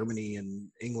go to Germany and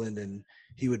England, and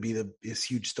he would be this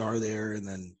huge star there. And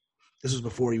then this was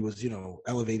before he was, you know,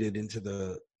 elevated into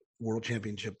the world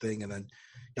championship thing, and then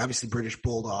obviously British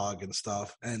Bulldog and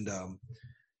stuff. And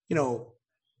you know,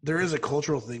 there is a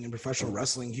cultural thing in professional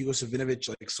wrestling. Hugo Savinovich,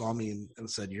 like, saw me and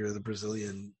said, "You're the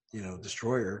Brazilian, you know,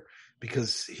 destroyer,"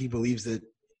 because he believes that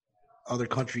other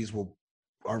countries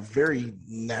are very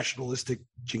nationalistic,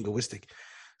 jingoistic.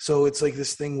 So it's like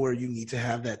this thing where you need to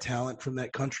have that talent from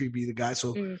that country be the guy.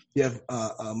 So you have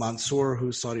Mansoor,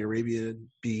 who's Saudi Arabia,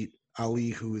 beat Ali,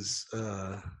 who's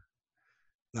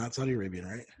not Saudi Arabian,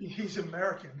 right? He's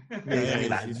American. I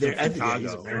think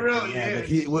he's American. Really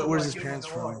is. Where's his parents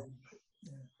from?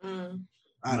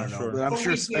 I don't know, but I'm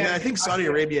sure. I think Saudi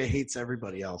Arabia hates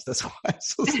everybody else. That's why.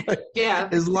 So it's like,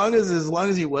 as long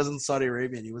as he wasn't Saudi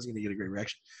Arabian, he wasn't going to get a great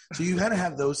reaction. So you had to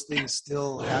have those things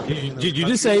still happening. Did you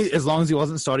just say as long as he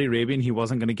wasn't Saudi Arabian, he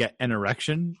wasn't going to get an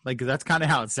erection? Like, that's kind of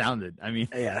how it sounded. I mean,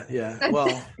 yeah. Well,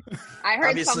 I heard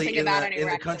obviously something about an erection.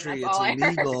 In the country,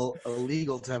 it's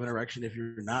illegal to have an erection if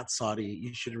you're not Saudi.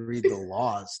 You should read the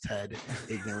laws, Ted.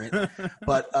 Ignorant.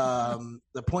 But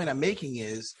the point I'm making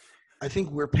is, I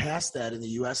think we're past that in the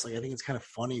U.S. Like, I think it's kind of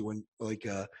funny when, like,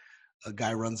 a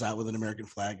guy runs out with an American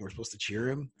flag and we're supposed to cheer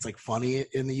him. It's, like, funny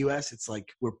in the U.S. It's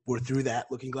like we're through that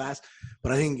looking glass.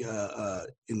 But I think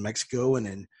in Mexico and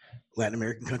in Latin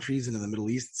American countries and in the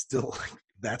Middle East, still, like,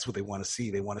 that's what they want to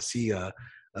see. They want to see their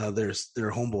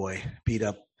homeboy beat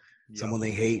up someone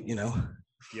they hate. You know.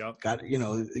 Yep.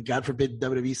 God forbid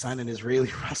WWE sign an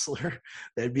Israeli wrestler.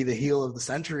 That'd be the heel of the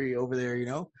century over there. You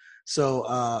know. So,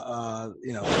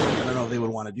 you know, I don't know if they would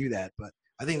want to do that, but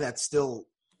I think that's still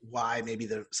why maybe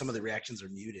some of the reactions are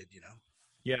muted, you know?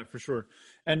 Yeah, for sure.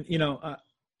 And, you know,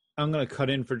 I'm going to cut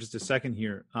in for just a second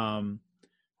here. No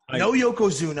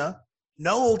Yokozuna,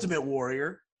 no Ultimate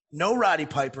Warrior, no Roddy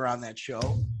Piper on that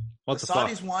show. What the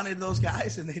Saudis fuck? Wanted those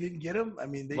guys and they didn't get them. I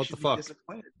mean, they should be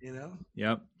disappointed, you know?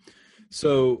 Yep.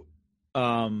 So,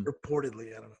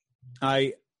 reportedly, I don't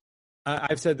know.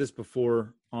 I've said this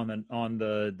before on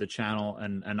the channel,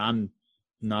 and I'm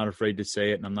not afraid to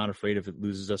say it, and I'm not afraid if it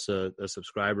loses us a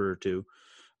subscriber or two.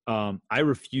 I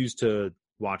refuse to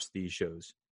watch these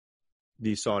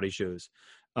Saudi shows.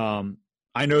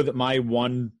 I know that my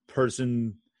one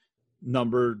person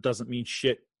number doesn't mean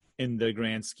shit in the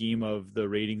grand scheme of the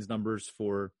ratings numbers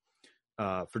for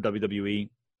WWE,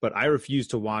 but I refuse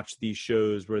to watch these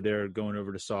shows where they're going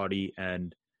over to Saudi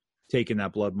and taking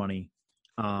that blood money.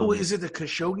 Is it the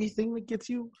Khashoggi thing that gets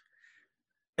you?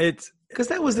 It's because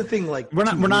that was the thing. Like, we're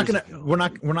not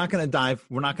gonna dive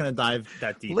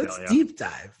that deep. Let's deep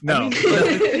dive. No, I mean,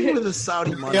 the thing with the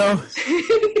Saudi money.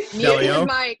 Mute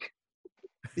Mike.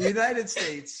 The United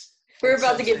States. We're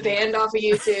about to get banned off of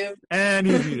YouTube. And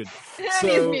he's muted.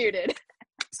 He's muted.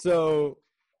 So,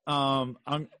 I'm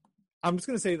just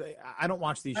gonna say that I don't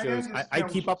watch these shows. I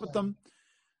keep up with them.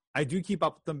 I do keep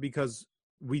up with them because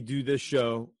we do this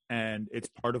show, and it's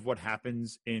part of what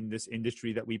happens in this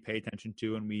industry that we pay attention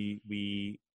to, and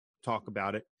we talk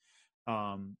about it.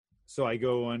 So I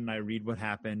go and I read what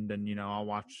happened, and, you know, I'll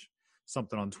watch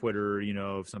something on Twitter. You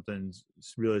know, if something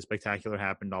really spectacular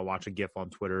happened, I'll watch a GIF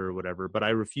on Twitter or whatever. But I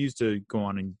refuse to go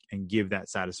on and give that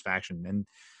satisfaction. And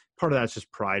part of that's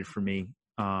just pride for me.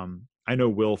 I know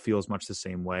Will feels much the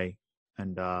same way.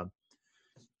 And,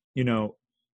 you know,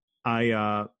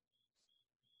 I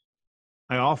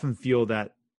often feel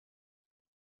that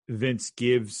Vince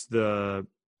gives the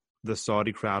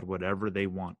Saudi crowd whatever they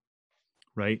want,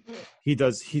 right? He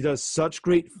does such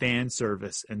great fan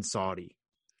service in Saudi.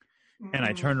 And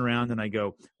I turn around and I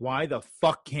go, why the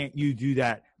fuck can't you do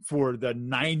that for the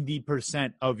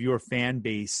 90% of your fan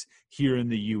base here in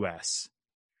the US?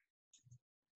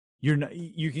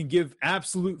 You can give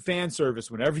absolute fan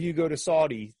service whenever you go to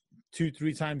Saudi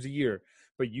 2-3 times a year,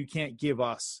 but you can't give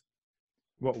us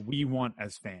what we want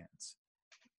as fans.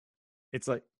 It's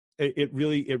like, it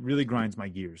really grinds my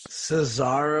gears.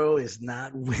 Cesaro is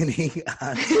not winning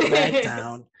on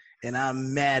SmackDown, and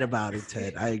I'm mad about it,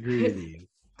 Ted. I agree with you.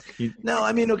 No,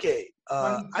 I mean, okay.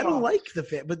 I don't like the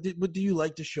fan, but do you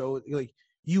like the show? Like,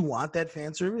 you want that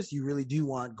fan service? You really do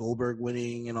want Goldberg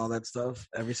winning and all that stuff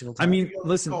every single time? I mean,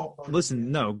 listen.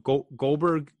 No,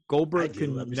 Goldberg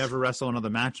could never wrestle another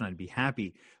match, and I'd be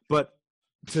happy. But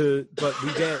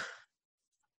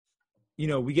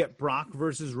we get Brock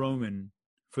versus Roman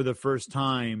for the first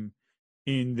time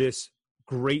in this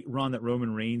great run that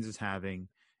Roman Reigns is having,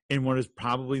 in what is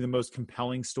probably the most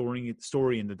compelling story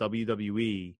in the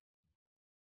WWE,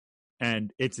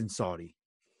 and it's in Saudi,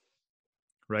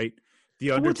 right?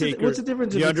 The Undertaker. What's the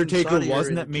difference? The Undertaker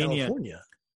wasn't at Mania, Mania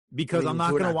because I'm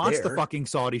not going to watch the fucking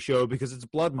Saudi show because it's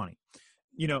blood money.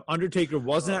 Undertaker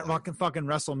wasn't at fucking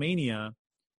WrestleMania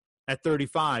at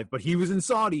 35, but he was in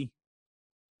Saudi.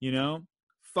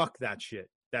 Fuck that shit.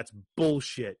 That's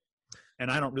bullshit.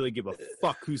 And I don't really give a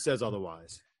fuck who says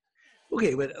otherwise.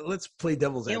 Okay, but let's play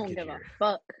devil's advocate here. You don't give a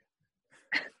fuck.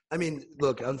 I mean,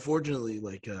 look, unfortunately,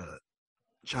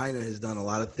 China has done a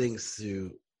lot of things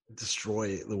to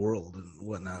destroy the world and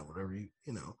whatnot, whatever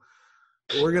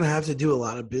we're going to have to do a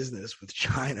lot of business with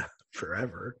China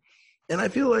forever. And I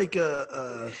feel like,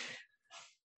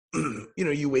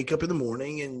 you wake up in the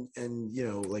morning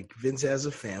and like Vince has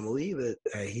a family that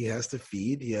he has to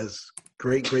feed. He has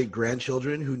great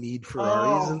grandchildren who need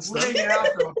Ferraris and stuff. Bring out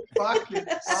the fucking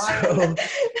so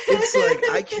it's like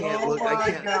I can't look.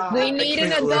 I can't. God. We need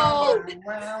an adult.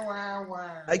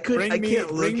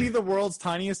 Bring me the world's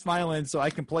tiniest violin so I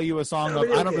can play you a song.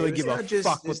 I don't really give a fuck what the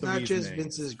reason is. It's not just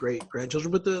Vince's great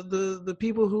grandchildren, but the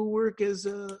people who work as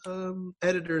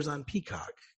editors on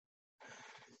Peacock.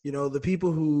 The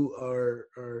people who are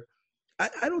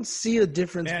I don't see a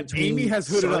difference between Amy has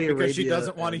hooded Saudi up because Arabia she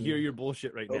doesn't want to hear your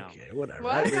bullshit right now. Okay, whatever.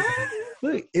 What?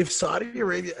 Look, if Saudi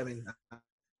Arabia, I mean,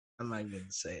 I'm not even going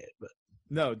to say it, but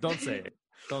no, don't say it.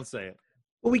 Don't say it.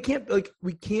 Well, you can't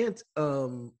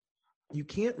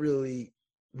really.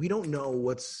 We don't know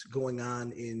what's going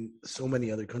on in so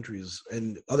many other countries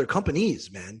and other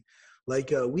companies, man. We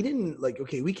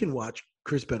can watch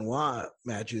Chris Benoit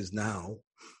matches now.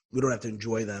 We don't have to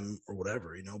enjoy them or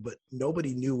whatever, but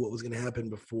nobody knew what was going to happen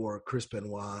before Chris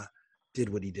Benoit did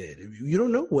what he did. You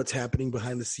don't know what's happening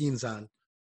behind the scenes in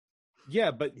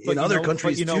other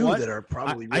countries too what? That are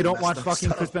probably really I don't watch fucking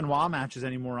stuff. Chris Benoit matches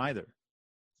anymore either.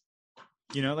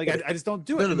 I just don't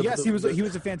do it. Yes, he was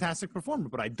a fantastic performer,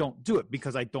 but I don't do it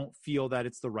because I don't feel that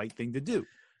it's the right thing to do.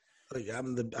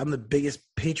 I'm the biggest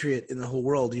patriot in the whole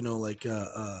world.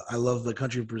 I love the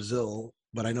country of Brazil.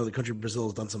 But I know the country of Brazil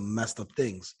has done some messed up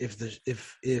things. If the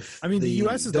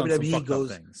U.S. has done some fucked up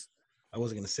things. I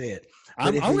wasn't going to say it.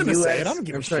 I'm going to say it. I don't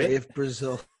give a shit. If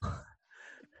Brazil.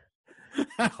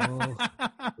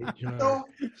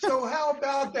 So how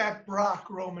about that Brock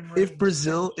Roman Reigns? If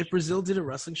Brazil did a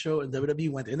wrestling show and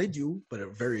WWE went, and they do, but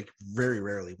very, very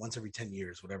rarely, once every 10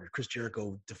 years, whatever. Chris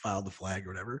Jericho defiled the flag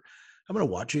or whatever. I'm going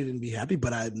to watch it and be happy.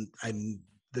 But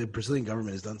the Brazilian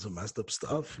government has done some messed up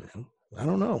stuff. I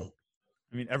don't know.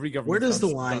 I mean, every government. Where does the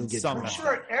line get? I'm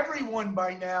sure everyone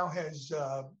by now is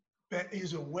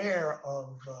aware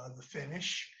of the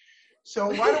finish. So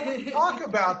why don't we talk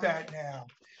about that now?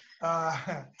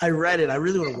 I read it. I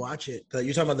really want to watch it.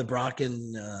 You're talking about the Brock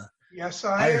and. Yes,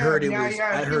 I heard it was.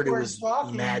 Yeah, I heard it was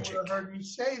magic. You heard me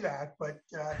say that, but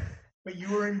you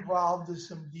were involved in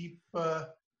some deep.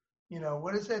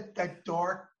 What is it? That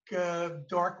dark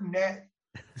net.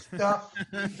 Stuff.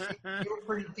 You were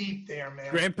pretty deep there,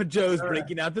 man. Grandpa Joe's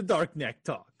breaking out the dark neck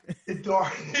talk. The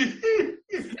dark.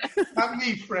 Not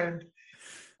me, friend.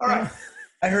 All right.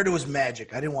 I heard it was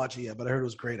magic. I didn't watch it yet, but I heard it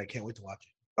was great. I can't wait to watch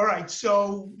it. All right.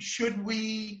 So should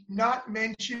we not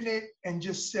mention it and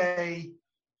just say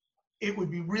it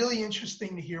would be really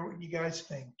interesting to hear what you guys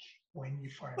think when you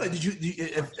find out?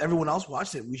 If everyone else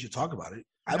watched it, we should talk about it.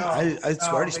 It's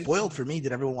already spoiled for me.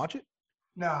 Did everyone watch it?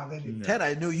 No, they didn't. Ted,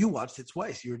 I know you watched it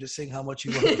twice. You were just saying how much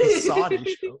you loved the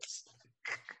Saudi shows.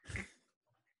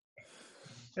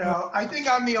 I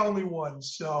think I'm the only one.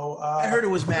 So I heard it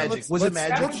was magic. Was it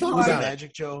magic? Was it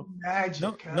magic, Joe?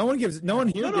 Magic. No one gives. No one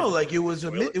here. No. Like it was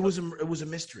a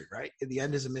mystery, right? At the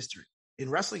end is a mystery. In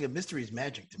wrestling, a mystery is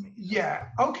magic to me. Yeah.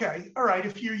 Okay. All right.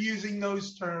 If you're using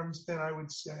those terms, then I would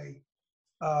say.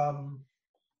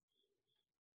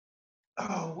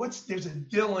 There's a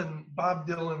Bob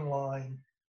Dylan line.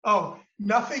 Oh,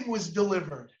 nothing was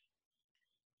delivered.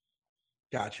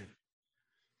 Gotcha.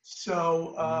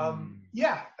 So, I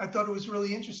thought it was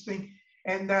really interesting.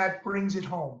 And that brings it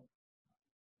home,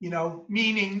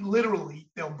 meaning literally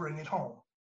they'll bring it home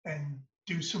and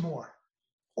do some more.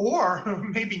 or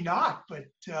maybe not. But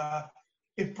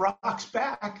if Brock's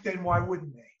back, then why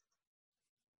wouldn't they?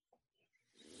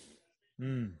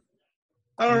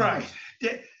 All right.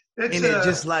 That's Ain't it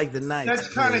just like the night? That's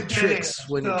kind of tricks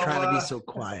when you're trying to be so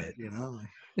quiet,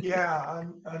 Yeah,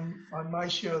 on my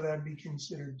show that'd be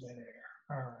considered dead air.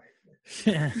 All right.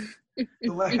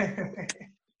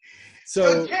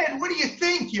 So Ted, what do you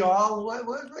think, y'all?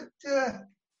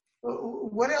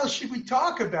 What else should we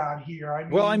talk about here?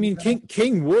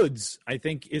 King Woods, I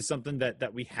think, is something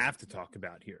that we have to talk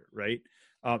about here, right?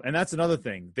 And that's another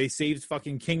thing. They saved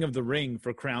fucking King of the Ring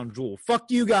for Crown Jewel.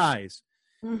 Fuck you guys.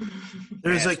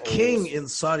 There's a king in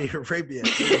Saudi Arabia.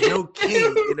 There's no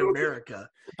king in America.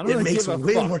 It makes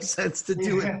way more sense to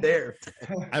do it there.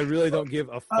 I really don't give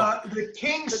a fuck. The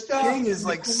king is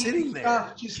like sitting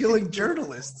there killing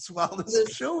journalists while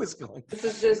this show is going. This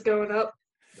is just going up.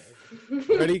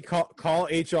 Ready? Call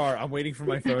HR. I'm waiting for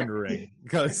my phone to ring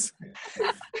because,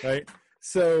 right?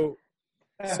 So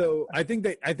I think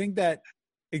that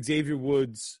Xavier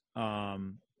Woods,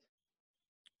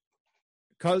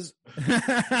 because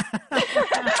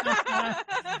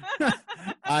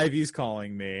Ivy's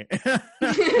calling me.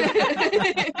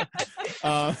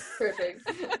 Perfect.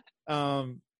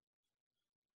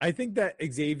 I think that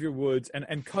Xavier Woods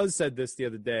and Cuz said this the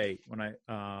other day when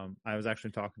I was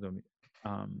actually talking to him.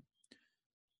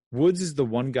 Woods is the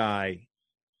one guy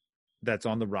that's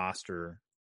on the roster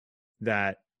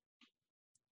that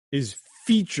is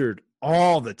featured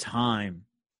all the time,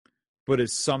 but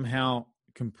is somehow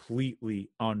completely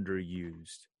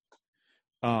underused.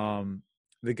 The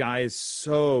guy is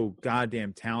so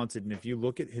goddamn talented, and if you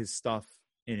look at his stuff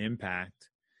in Impact,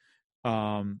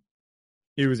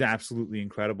 it was absolutely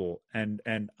incredible.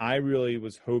 And I really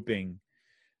was hoping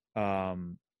that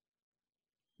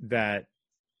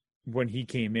when he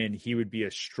came in, he would be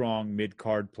a strong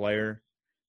mid-card player.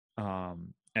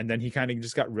 And then he kind of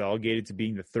just got relegated to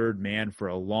being the third man for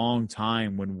a long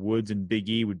time when Woods and Big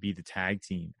E would be the tag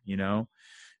team,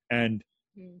 And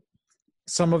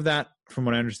some of that, from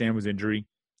what I understand, was injury.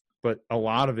 But a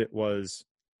lot of it was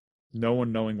no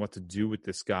one knowing what to do with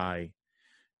this guy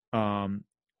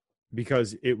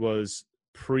because it was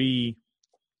he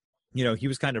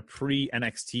was kind of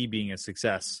pre-NXT being a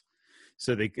success.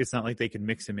 So it's not like they could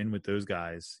mix him in with those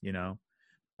guys,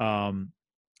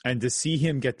 and to see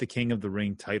him get the King of the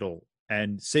Ring title,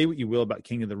 and say what you will about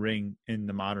King of the Ring in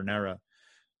the modern era,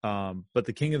 but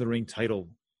the King of the Ring title,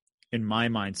 in my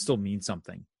mind, still means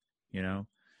something,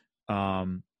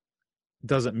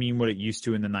 Doesn't mean what it used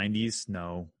to in the 90s.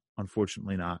 No,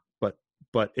 unfortunately not.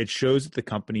 But it shows that the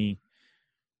company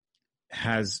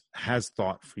has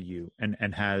thought for you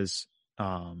and has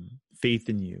faith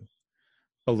in you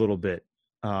a little bit.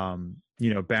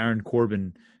 Baron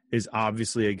Corbin is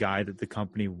obviously a guy that the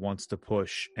company wants to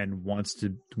push and wants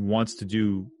to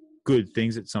do good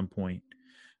things at some point,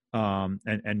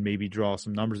 and maybe draw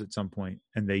some numbers at some point.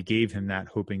 And they gave him that,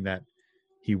 hoping that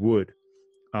he would.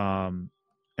 And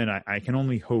I can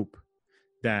only hope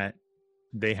that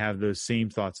they have those same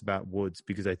thoughts about Woods,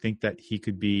 because I think that he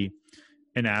could be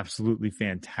an absolutely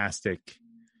fantastic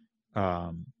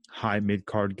high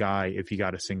mid-card guy if he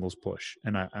got a singles push.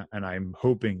 And I'm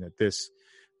hoping that this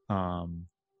kind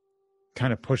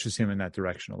of pushes him in that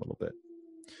direction a little bit.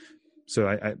 So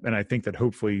I think that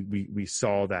hopefully we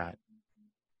saw that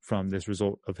from this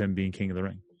result of him being King of the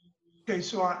Ring. Okay,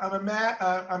 so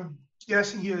I'm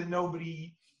guessing here that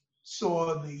nobody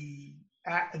saw at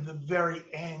the very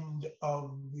end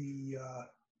of the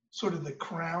sort of the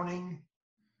crowning.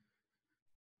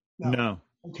 No.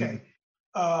 Okay.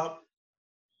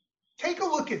 Take a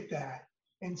look at that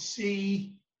and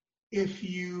see if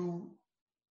you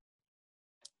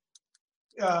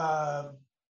get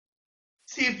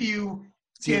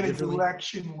a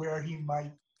direction where he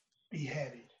might be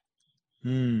headed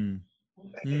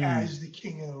as the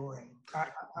King of the Ring.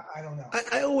 I don't know.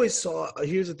 I always saw.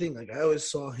 Here's the thing. I always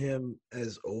saw him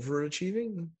as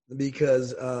overachieving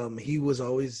because he was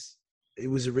always. It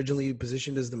was originally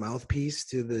positioned as the mouthpiece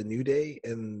to the New Day,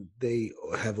 and they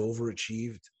have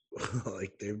overachieved.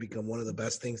 They've become one of the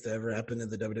best things to ever happen in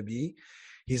the WWE.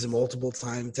 He's a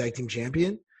multiple-time tag team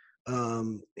champion.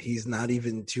 He's not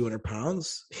even 200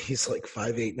 pounds. He's like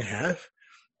 5'8.5",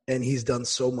 and he's done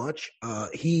so much.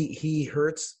 He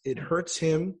hurts. It hurts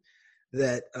him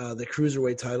that the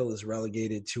Cruiserweight title is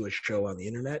relegated to a show on the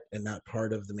internet and not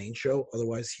part of the main show.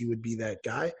 Otherwise, he would be that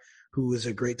guy who is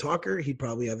a great talker. He'd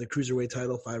probably have the Cruiserweight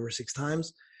title 5 or 6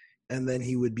 times, and then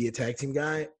he would be a tag team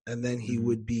guy, and then he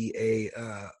would be a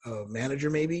manager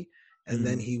maybe, and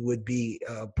then he would be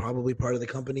probably part of the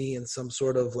company in some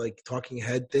sort of talking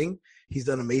head thing. He's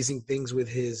done amazing things with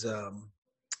his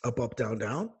up, up, down,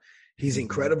 down. He's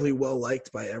incredibly well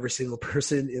liked by every single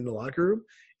person in the locker room,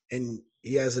 and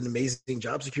he has an amazing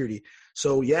job security.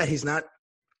 So yeah, he's not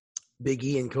Big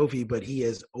E and Kofi, but he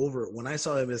is over. When I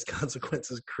saw him as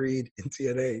Consequences Creed in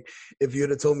TNA, if you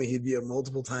had told me he'd be a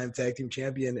multiple-time tag team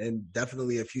champion and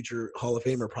definitely a future Hall of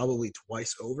Famer, probably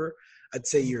twice over, I'd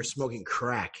say you're smoking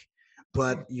crack.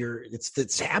 But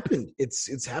it's happened.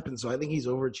 It's happened. So I think he's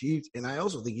overachieved, and I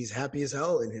also think he's happy as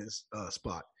hell in his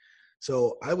spot.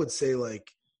 So I would say like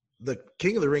the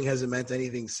King of the Ring hasn't meant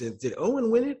anything since. Did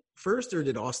Owen win it first, or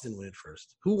did Austin win it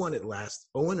first? Who won it last?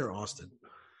 Owen or Austin?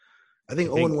 I think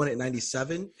Owen won it in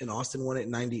 97 and Austin won it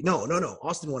in 90. No.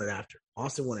 Austin won it after.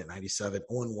 Austin won it in 97.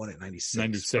 Owen won it in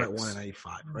 96. Brett won it in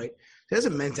 95, right? It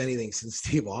hasn't meant anything since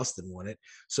Steve Austin won it.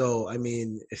 So, I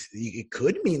mean, it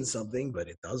could mean something, but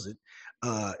it doesn't.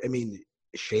 I mean,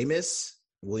 Sheamus,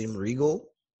 William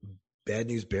Regal, Bad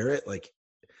News Barrett. Like,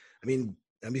 I mean,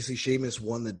 obviously Sheamus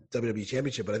won the WWE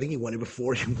Championship, but I think he won it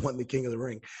before he won the King of the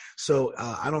Ring. So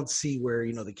I don't see where,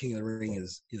 the King of the Ring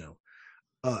is,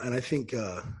 and I think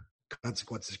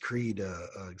Consequences Creed,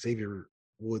 Xavier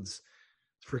Woods,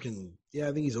 I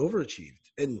think he's overachieved,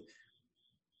 and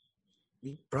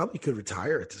he probably could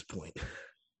retire at this point.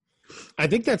 I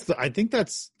think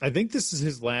this is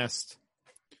his last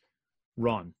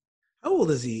run. How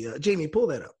old is he? Jamie, pull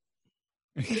that up.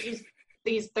 He's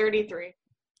 33.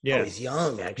 Yeah, oh, he's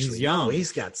young. Actually, he's young. No,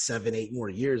 he's got 7-8 more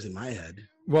years in my head.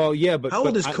 Well, yeah, but how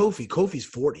old is Kofi? Kofi's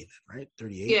 40, then, right?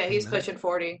 38. Yeah, he's pushing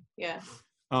 40. Yeah.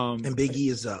 And Big E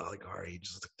is like our age,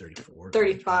 is like 34,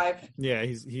 35. Yeah,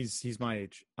 he's my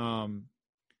age.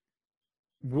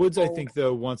 Woods, I think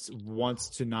though wants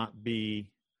to not be.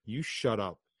 You shut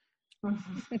up,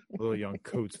 little young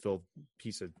Coatesville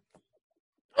piece of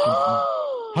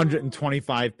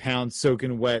 125 pounds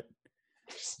soaking wet.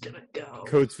 Just gonna go.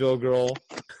 Coatesville girl.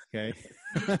 Okay.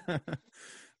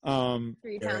 All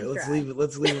right, let's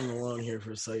leave him alone here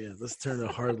for a second. Let's turn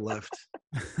a hard left.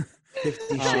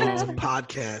 50 Shades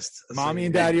podcast. Mommy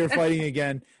and Daddy are fighting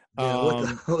again. Yeah, what the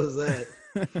hell is that?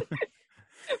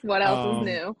 What else is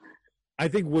new? I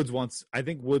think Woods wants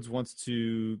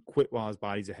to quit while his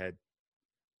body's ahead.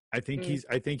 I think his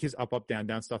up down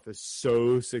down stuff is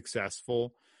so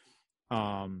successful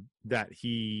that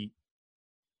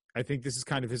I think this is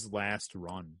kind of his last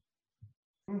run.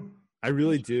 I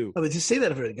really do. I mean, to say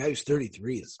that for a guy who's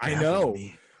 33 is I know.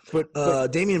 But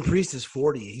Damian Priest is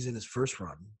 40. He's in his first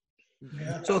run.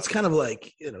 Yeah. So it's kind of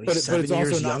like, he's 7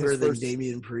 years younger than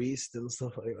Damian Priest and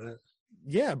stuff like that.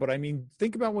 Yeah, but I mean,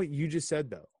 think about what you just said,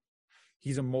 though.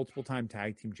 He's a multiple-time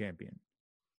tag team champion.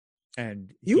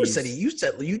 And you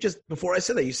just before I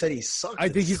said that, you said he sucked. I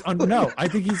think he's I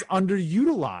think he's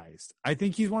underutilized. I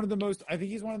think he's one of the most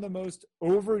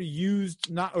overused,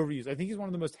 not overused. I think he's one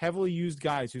of the most heavily used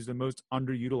guys who's the most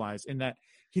underutilized in that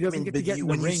he doesn't get to get in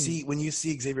the ring. When you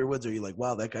see Xavier Woods, are you like,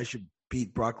 wow, that guy should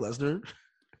beat Brock Lesnar?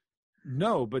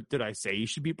 No, but did I say he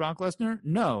should beat Brock Lesnar?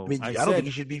 No. I mean, I don't think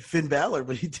he should beat Finn Balor,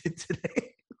 but he did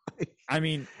today. I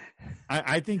mean,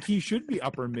 I think he should be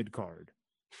upper mid card.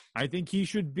 I think he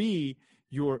should be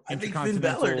your Intercontinental. I think Finn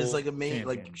Balor is like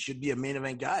champion. Should be a main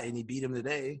event guy, and he beat him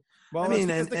today. Well,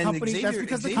 that's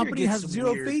because the company has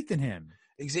zero faith in him.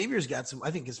 Xavier's got some.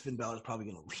 I think his Finn Balor's probably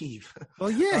going to leave.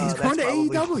 Well, yeah, he's going to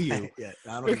AEW. Yeah,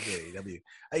 I don't think AEW.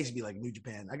 I used to be like New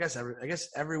Japan. I guess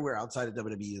everywhere outside of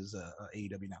WWE is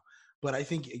AEW now. But I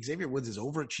think Xavier Woods is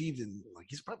overachieved, and like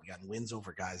he's probably gotten wins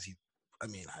over guys.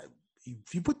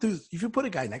 If you put a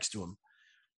guy next to him,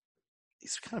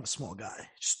 he's kind of a small guy.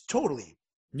 Just totally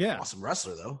awesome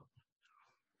wrestler though.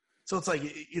 So it's like,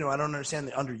 I don't understand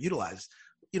the underutilized.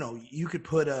 You could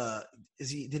put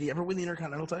did he ever win the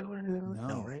Intercontinental title or anything?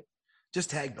 No, right?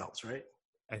 Just tag belts, right?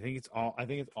 I think it's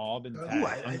all been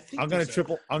tagged. I'm gonna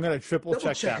triple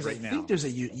check that right now. I think there's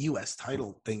a US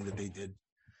title thing that they did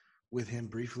with him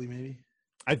briefly, maybe.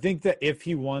 I think that if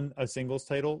he won a singles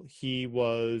title, he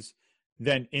was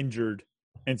then injured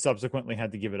and subsequently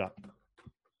had to give it up.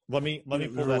 Let me pull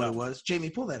that up. It was. Jamie,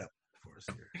 pull that up for us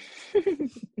here.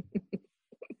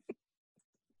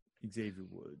 Xavier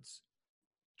Woods.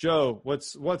 Joe,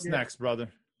 what's next, brother?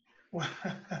 Well,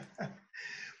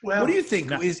 what do you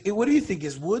think? What do you think?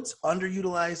 Is Woods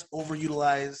underutilized,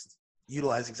 overutilized,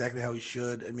 utilized exactly how he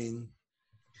should? I mean,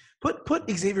 put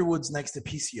Xavier Woods next to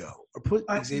PCO, or put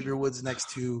Xavier Woods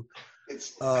next to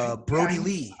Brody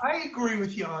Lee. I agree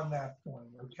with you on that point.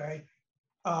 Okay,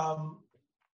 but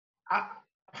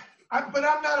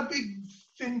I'm not a big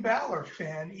Finn Balor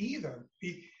fan either.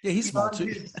 He's small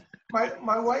too.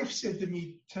 My wife said to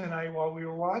me tonight while we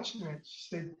were watching it,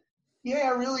 she said, "Yeah,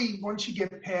 really, once you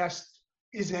get past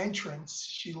his entrance,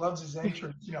 she loves his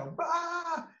entrance,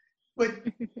 But but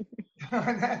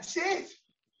that's it.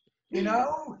 You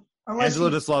know, Angelo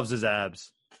just loves his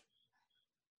abs.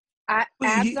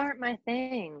 Abs aren't my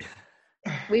thing.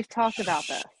 We've talked about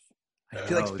this.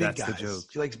 She likes big that's guys. the joke.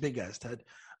 She likes big guys, Ted.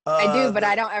 I do, but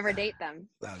I don't ever date them.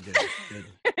 Oh,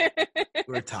 good.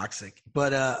 We're toxic.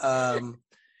 But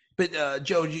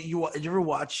Joe, did you ever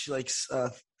watch like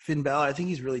Finn Balor? I think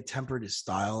he's really tempered his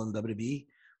style in WWE.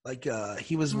 Like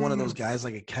he was one of those guys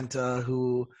like a Kenta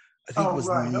who I think was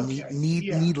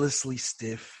needlessly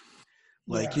stiff,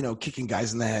 like kicking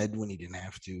guys in the head when he didn't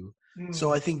have to.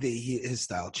 So I think that his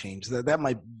style changed. That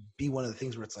might be one of the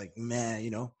things where it's like, man,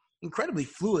 incredibly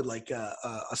fluid, like a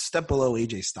step below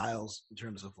AJ Styles in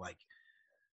terms of like,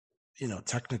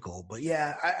 technical. But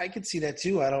yeah, I could see that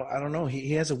too. I don't know.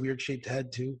 He has a weird shaped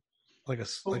head too,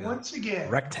 once again,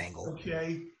 rectangle.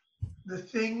 Okay, the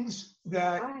things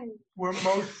that were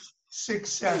most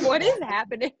successful. What is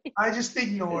happening? I just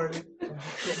ignored it.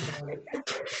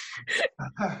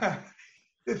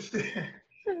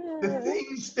 The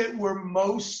things that were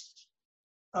most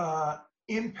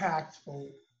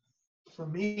impactful for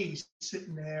me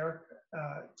sitting there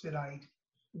tonight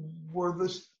were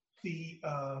the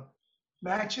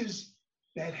matches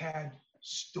that had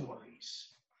stories.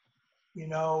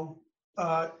 To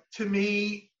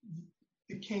me,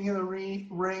 the King of the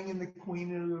Ring and the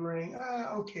Queen of the Ring,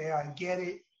 okay, I get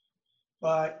it,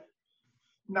 but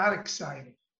not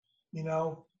exciting.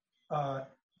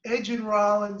 Edge and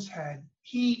Rollins had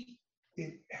heat.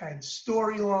 It had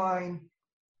storyline.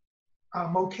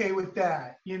 I'm okay with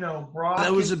that. Brock.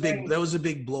 That was a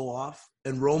big blow off,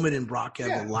 and Roman and Brock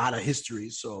have a lot of history.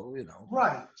 So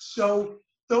Right. So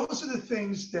those are the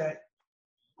things that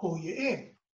pull you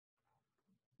in.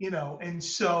 And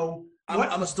so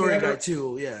I'm a story guy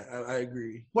too. Yeah, I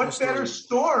agree. What better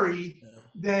story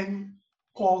than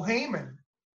Paul Heyman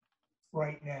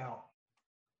right now?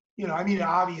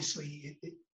 Obviously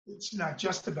it's not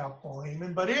just about Paul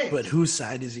Heyman, but it is. But whose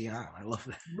side is he on? I love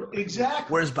that. Exactly.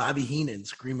 Where's Bobby Heenan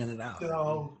screaming it out?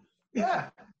 So yeah.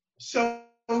 So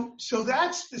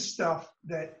that's the stuff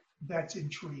that's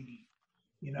intriguing.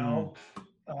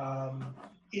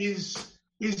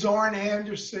 Is Arn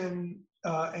Anderson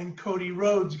and Cody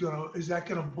Rhodes is that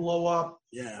gonna blow up?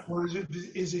 Yeah. Or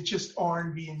is it just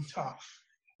Arn being tough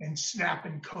and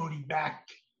snapping Cody back,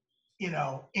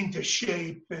 into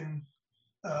shape and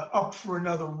up for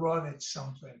another run at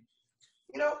something?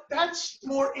 That's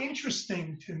more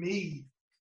interesting to me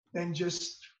than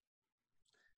just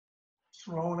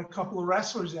throwing a couple of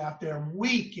wrestlers out there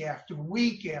week after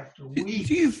week after week.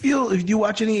 Do you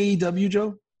watch any AEW,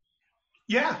 Joe?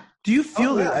 Yeah. Do you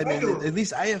feel that? I mean, at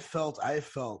least I have felt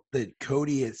that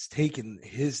Cody has taken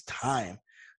his time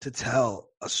to tell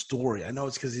a story. I know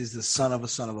it's because he's the son of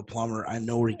a plumber. I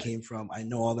know where he came from. I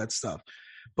know all that stuff.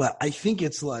 But I think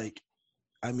it's like,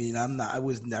 I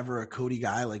was never a Cody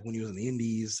guy, like when he was in the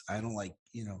Indies. I don't like,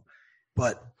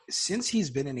 but since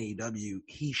he's been in AEW,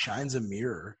 he shines a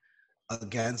mirror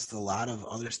against a lot of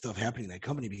other stuff happening in that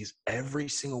company because every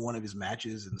single one of his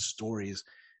matches and stories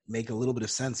make a little bit of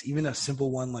sense. Even a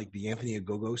simple one like the Anthony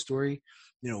Ogogo story,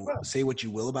 say what you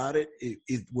will about it,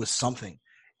 it was something.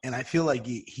 And I feel like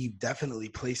he definitely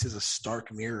places a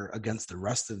stark mirror against the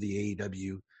rest of the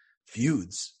AEW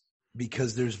feuds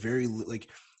because there's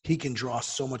he can draw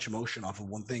so much emotion off of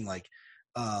one thing. Like,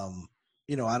 I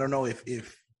don't know if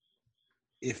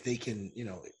they can,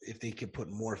 if they can put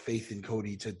more faith in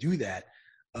Cody to do that.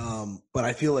 But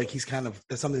I feel like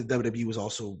that's something that WWE was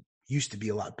also used to be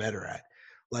a lot better at.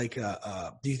 Like,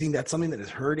 do you think that's something that has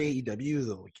hurt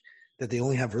AEW, that they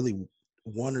only have really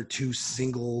one or two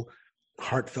single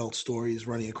heartfelt stories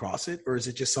running across it? Or is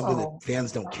it just something that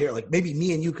fans don't care? Like maybe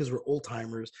me and you, because we're old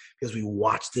timers, because we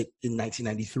watched it in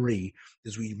 1993,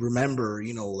 because we remember,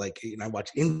 I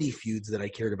watched indie feuds that I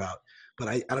cared about. But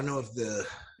I don't know if the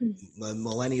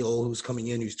millennial who's coming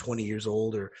in, who's 20 years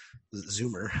old, or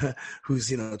Zoomer, who's,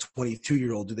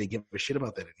 22-year-old, do they give a shit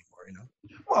about that anymore?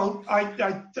 Well,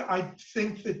 I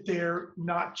think that they're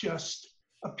not just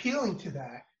appealing to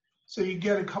that. So you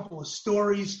get a couple of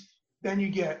stories, then you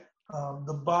get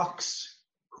the Bucks,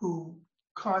 who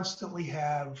constantly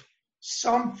have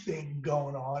something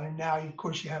going on, and now of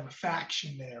course you have a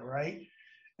faction there, right?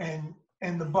 And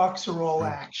the Bucks are all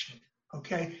action.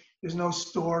 Okay, there's no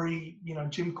story.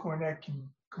 Jim Cornette can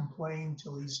complain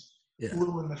till he's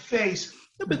blue in the face.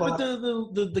 Yeah, but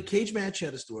the cage match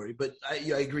had a story. But I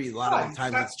agree. A lot of the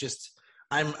times it's just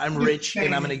I'm rich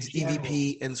and I'm an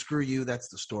EVP and screw you. That's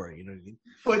the story. You know what I mean?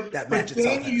 But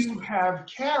then you have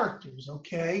characters.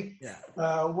 Okay. Yeah.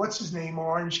 What's his name?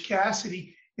 Orange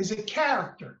Cassidy is a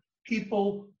character.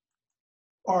 People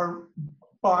are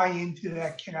buy into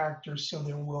that character, so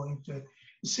they're willing to.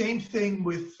 The same thing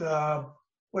with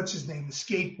what's his name, the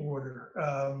skateboarder,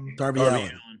 Darby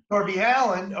Allin. Darby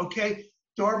Allin. Okay,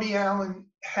 Darby Allin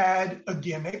had a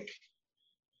gimmick.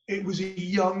 It was a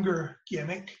younger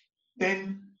gimmick.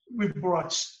 Then we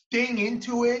brought Sting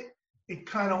into it. It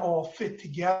kind of all fit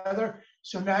together.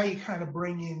 So now you kind of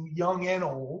bring in young and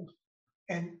old,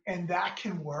 and that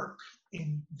can work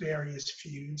in various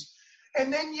feuds.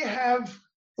 And then you have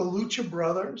the Lucha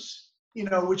Brothers, you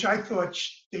know, which I thought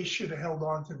they should have held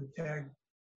on to the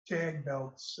tag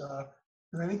belts.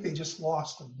 And I think they just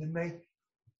lost them, didn't they?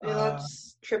 Yeah,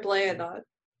 that's AAA, I thought.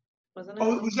 Wasn't it?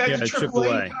 Oh, was that the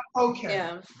AAA? Okay.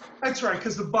 Yeah. That's right,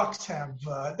 because the Bucks have,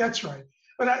 that's right.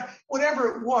 But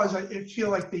whatever it was, I feel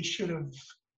like they should have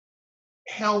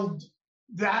held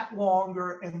that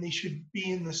longer, and they should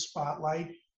be in the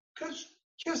spotlight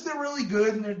because they're really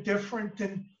good and they're different.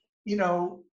 And, you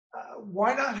know,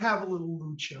 why not have a little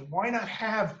lucha? Why not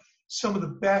have some of the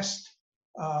best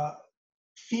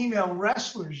female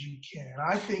wrestlers you can?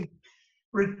 I think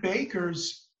Britt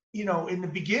Baker's, you know, in the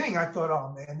beginning, I thought,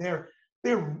 oh man,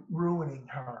 they're ruining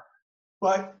her,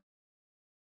 but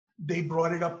they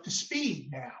brought it up to speed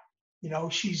now. You know,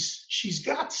 she's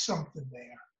got something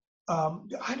there.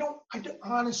 I don't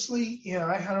honestly, you know,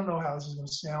 I don't know how this is going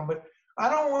to sound, but I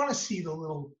don't want to see the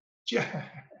little.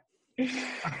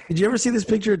 Did you ever see this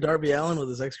picture of Darby Allin with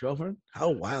his ex-girlfriend? How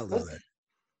wild is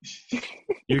that?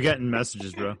 You're getting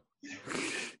messages, bro.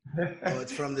 Oh,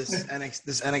 it's from this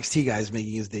NXT guy is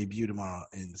making his debut tomorrow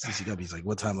in CCW. He's like,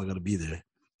 what time am I going to be there?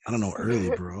 I don't know, early,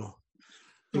 bro.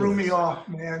 Threw me off,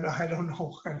 man. I don't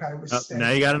know what I was saying.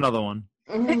 Now you got another one.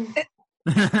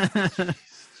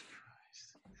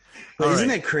 Isn't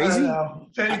that crazy?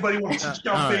 If anybody wants to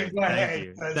jump in, go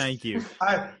ahead. Thank you.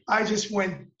 I just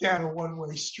went down a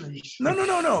one-way street.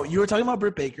 No. You were talking about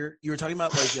Britt Baker. You were talking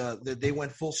about that they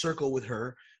went full circle with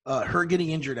her. Her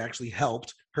getting injured actually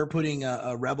helped. Her putting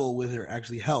a Rebel with her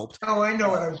actually helped. Oh, I know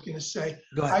what I was going to say.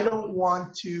 Go ahead. I don't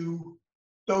want to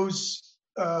those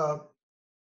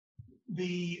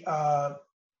the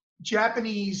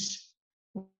Japanese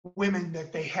women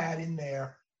that they had in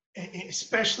there,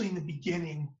 especially in the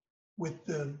beginning with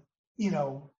the, you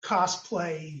know,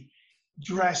 cosplay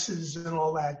dresses and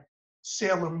all that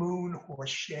Sailor Moon horse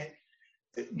shit.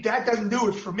 That doesn't do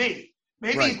it for me.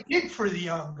 Maybe it did for the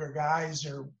younger guys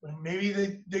or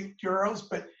maybe the girls,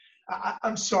 but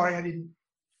I'm sorry, I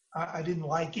didn't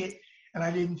like it, and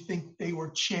I didn't think they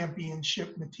were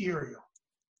championship material.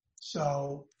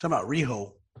 So talking about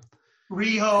Riho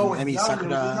and Emi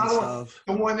Sakura and stuff.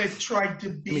 The one that tried to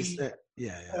be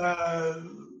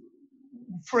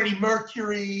Freddie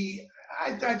Mercury.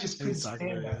 I just couldn't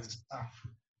stand that stuff.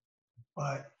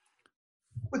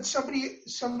 But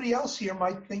somebody else here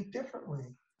might think differently.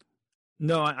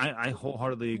 No, I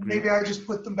wholeheartedly agree. Maybe I just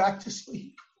put them back to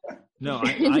sleep. No,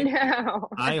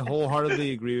 I wholeheartedly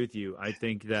agree with you. I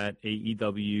think that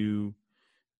AEW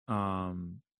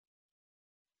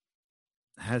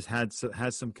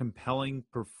has some compelling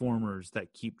performers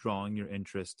that keep drawing your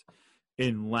interest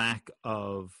in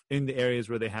the areas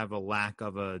where they have a lack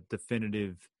of a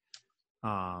definitive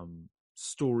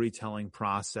storytelling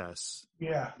process.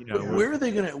 Yeah. You know, where are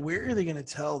they gonna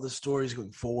tell the stories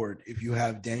going forward if you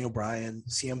have Daniel Bryan,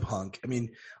 CM Punk? I mean,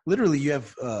 literally you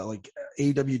have like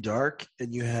AEW Dark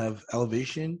and you have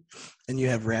Elevation and you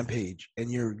have Rampage, and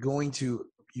you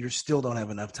still don't have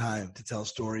enough time to tell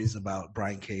stories about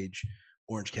Brian Cage,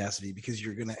 Orange Cassidy, because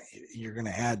you're gonna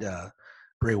add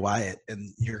Bray Wyatt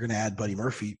and you're gonna add Buddy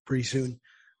Murphy pretty soon.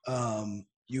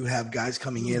 You have guys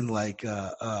coming in like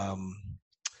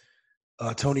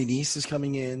Tony Nese is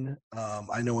coming in.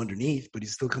 I know underneath, but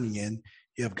he's still coming in.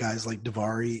 You have guys like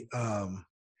Daivari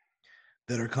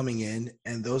that are coming in,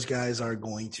 and those guys are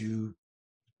going to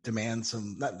demand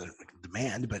some, not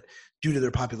demand, but due to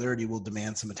their popularity will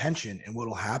demand some attention. And what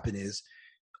will happen is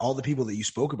all the people that you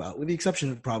spoke about, with the exception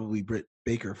of probably Britt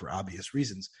Baker for obvious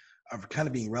reasons, are kind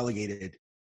of being relegated.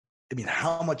 I mean,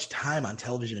 how much time on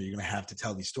television are you going to have to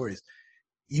tell these stories?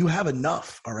 You have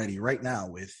enough already right now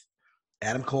with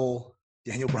Adam Cole,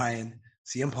 Daniel Bryan,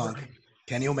 CM Punk,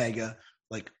 Kenny Omega.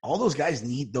 Like, all those guys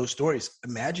need those stories.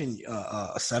 Imagine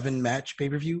a 7-match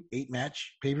pay-per-view,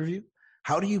 8-match pay-per-view.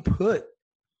 How do you put,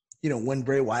 when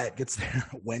Bray Wyatt gets there,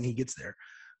 when he gets there,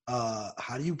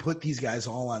 how do you put these guys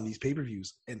all on these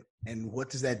pay-per-views? And what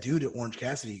does that do to Orange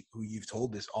Cassidy, who you've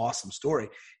told this awesome story?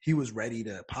 He was ready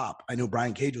to pop. I know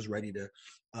Brian Cage was ready to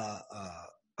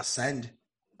ascend,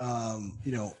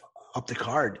 up the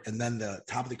card, and then the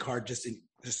top of the card just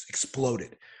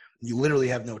exploded. You literally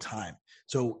have no time.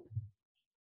 So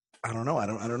I don't know. I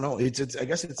don't know. It's I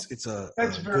guess it's a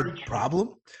good true.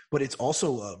 problem, but it's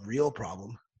also a real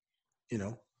problem,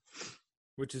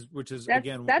 Which is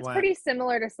that's pretty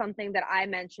similar to something that I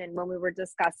mentioned when we were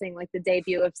discussing like the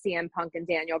debut of CM Punk and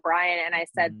Daniel Bryan, and I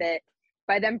said that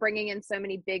by them bringing in so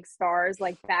many big stars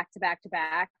like back to back to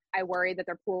back, I worry that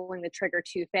they're pulling the trigger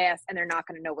too fast and they're not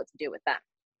going to know what to do with them.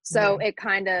 So it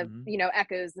kind of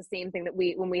echoes the same thing that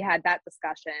when we had that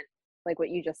discussion, like what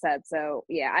you just said. So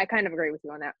yeah, I kind of agree with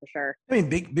you on that for sure. I mean,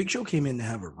 Big Show came in to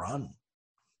have a run.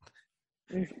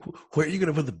 Where are you going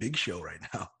to put the Big Show right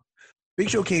now? Big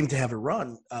Show came to have a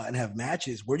run and have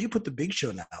matches. Where do you put the Big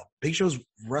Show now? Big Show's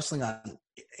wrestling on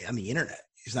the internet.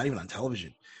 He's not even on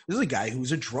television. This is a guy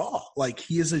who's a draw. Like,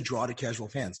 he is a draw to casual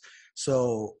fans.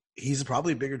 So he's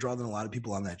probably a bigger draw than a lot of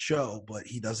people on that show, but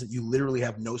he doesn't – you literally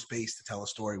have no space to tell a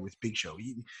story with Big Show.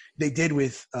 They did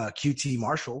with QT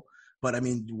Marshall, but, I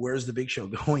mean, where's the Big Show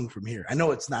going from here? I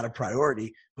know it's not a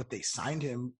priority, but they signed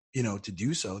him, to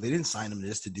do so. They didn't sign him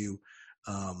just to do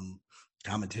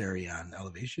commentary on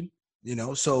Elevation.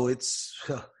 So it's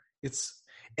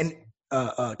and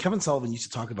Kevin Sullivan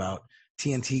used to talk about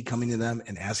TNT coming to them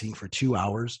and asking for 2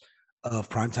 hours of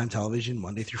primetime television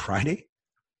Monday through Friday.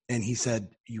 And he said,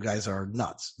 you guys are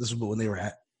nuts. This is when they were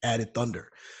at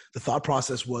Thunder. The thought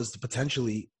process was to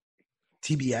potentially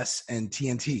TBS and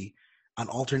TNT on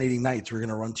alternating nights. We're going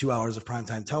to run 2 hours of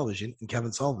primetime television. And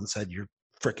Kevin Sullivan said, you're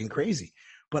freaking crazy.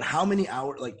 But how many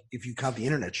hours, like if you count the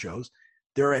internet shows,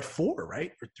 they're at 4,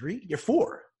 right? Or 3? You're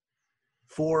 4.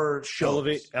 4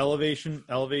 shows. Elevation,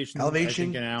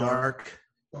 Dark,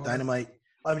 Dynamite.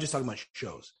 I'm just talking about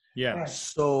shows. Yeah.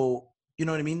 So, you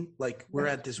know what I mean? Like, we're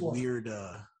at this weird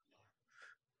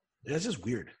it's just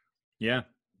weird. Yeah,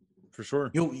 for sure.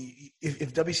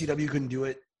 If WCW couldn't do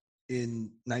it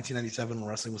in 1997 when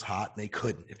wrestling was hot, they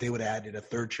couldn't. If they would have added a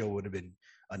third show, it would have been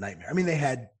a nightmare. I mean, they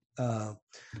had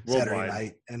Saturday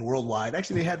night and Worldwide.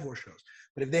 Actually, they had 4 shows.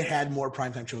 But if they had more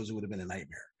primetime shows, it would have been a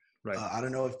nightmare. Right. I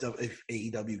don't know if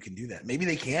AEW can do that. Maybe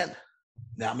they can.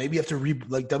 Now, maybe you have to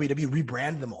like WWE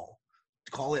rebrand them all.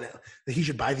 Call it that he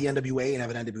should buy the NWA and have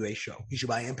an NWA show. He should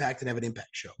buy Impact and have an Impact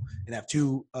show and have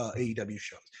 2 AEW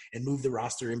shows and move the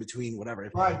roster in between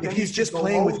whatever. If he's just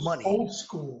playing with money, old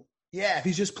school. Yeah, if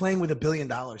he's just playing with $1 billion,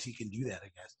 he can do that,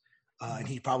 I guess. And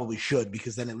he probably should,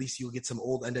 because then at least you'll get some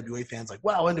old NWA fans like,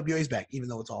 wow, NWA's back, even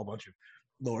though it's all a bunch of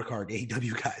lower card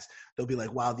AEW guys. They'll be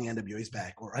like, wow, the NWA's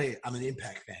back. Or, hey, I'm an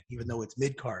Impact fan, even though it's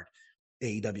mid card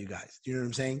AEW guys. Do you know what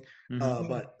I'm saying?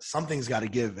 But something's got to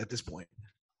give at this point.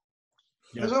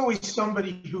 Yeah. There's always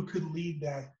somebody who could lead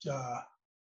that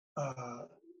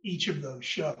each of those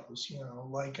shows,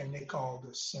 like a Nick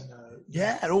Aldis and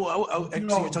actually,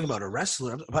 you're talking about a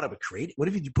wrestler. I'm about a creative. What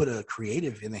if you put a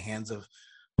creative in the hands of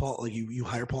Paul? Like you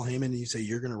hire Paul Heyman and you say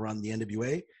you're going to run the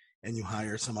NWA, and you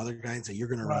hire some other guy and say you're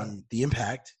going to run the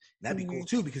Impact. And that'd be cool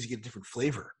too, because you get a different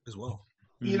flavor as well.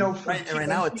 Right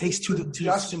now it tastes too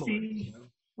similar.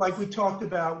 Like we talked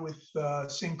about with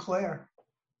Sinclair.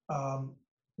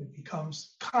 It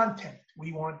becomes content.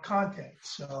 We want content.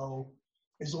 So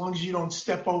as long as you don't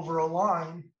step over a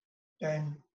line,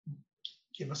 then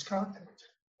give us content.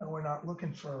 And we're not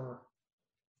looking for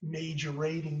major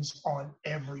ratings on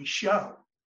every show.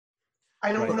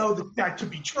 I don't know that to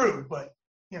be true, but,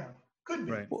 could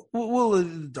be. Right. Well,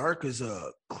 Dark is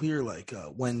clear, like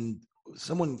when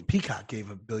Peacock gave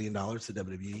 $1 billion to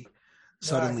WWE,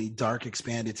 suddenly Dark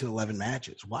expanded to 11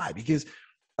 matches. Why? Because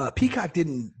Peacock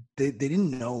didn't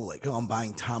know, like, I'm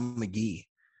buying Tom McGee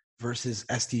versus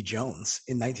SD Jones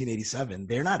in 1987.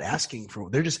 They're not asking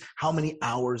they're just, how many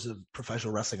hours of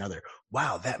professional wrestling are there?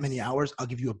 Wow, that many hours? I'll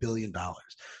give you $1 billion.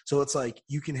 So it's like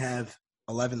you can have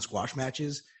 11 squash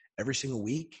matches every single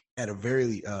week at a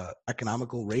very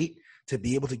economical rate to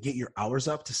be able to get your hours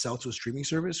up to sell to a streaming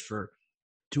service for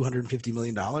 $250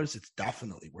 million. It's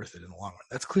definitely worth it in the long run.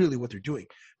 That's clearly what they're doing.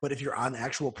 But if you're on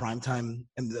actual primetime,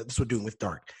 and that's what we're doing with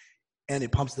Dark, and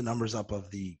it pumps the numbers up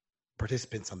of the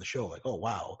participants on the show, like, oh,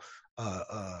 wow,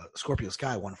 Scorpio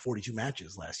Sky won 42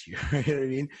 matches last year. You know what I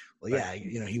mean? Well, yeah,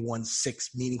 he won 6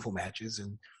 meaningful matches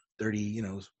and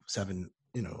 7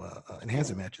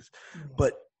 enhancement matches.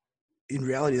 But in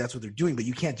reality, that's what they're doing. But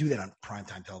you can't do that on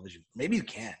primetime television. Maybe you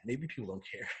can. Maybe people don't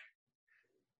care.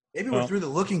 Maybe we're through the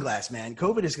looking glass, man.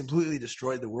 COVID has completely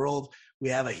destroyed the world. We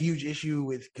have a huge issue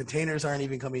with containers aren't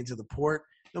even coming into the port.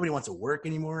 Nobody wants to work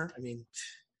anymore. I mean,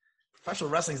 professional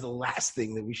wrestling is the last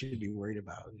thing that we should be worried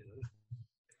about.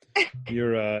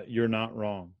 You're not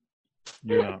wrong.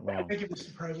 You're not wrong. Thank you,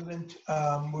 Mr. President.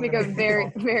 Make a very,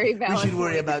 very valid We should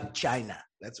worry about China.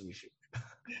 That's what we should. Oh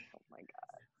my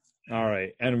God. All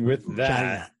right, and with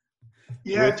that,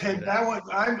 Yeah, Ted, that one,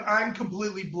 I'm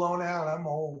completely blown out. I'm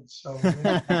old, so.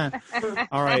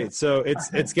 All right, so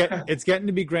it's getting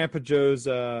to be Grandpa Joe's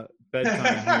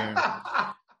bedtime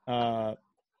here.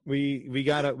 We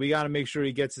gotta make sure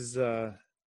he gets his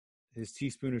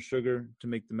teaspoon of sugar to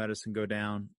make the medicine go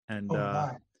down, and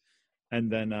then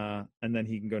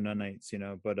he can go none nights,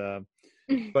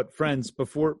 But friends,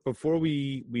 before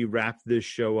we wrap this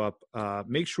show up,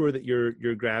 make sure that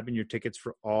you're grabbing your tickets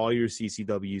for all your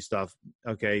CCW stuff.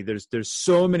 Okay, there's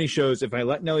so many shows. If I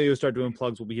let Nelio start doing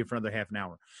plugs, we'll be here for another half an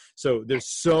hour. So there's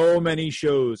so many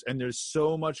shows, and there's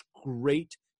so much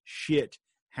great shit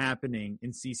happening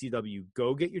in CCW.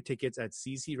 Go get your tickets at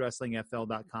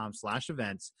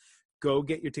ccwrestlingfl.com/events. Go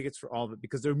get your tickets for all of it,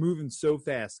 because they're moving so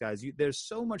fast, guys. There's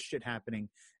so much shit happening,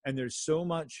 and there's so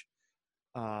much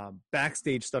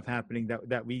backstage stuff happening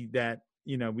that we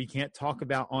can't talk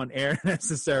about on air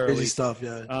necessarily. Crazy stuff,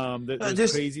 yeah.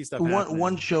 There's crazy stuff.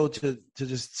 One show to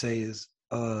just say is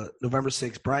November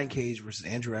 6th, Brian Cage versus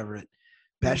Andrew Everett,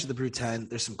 Bash of the Brew 10.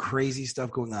 There's some crazy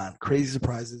stuff going on, crazy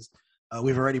surprises.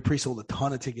 We've already pre-sold a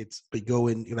ton of tickets, but go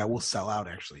in, that will sell out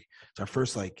actually. It's our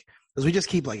first, because we just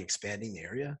keep expanding the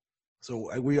area.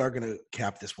 So we are going to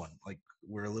cap this one.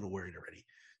 We're a little worried already.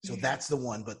 So that's the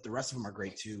one, but the rest of them are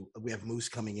great too. We have Moose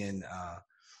coming in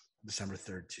December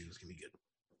 3rd too. It's going to be good.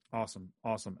 Awesome.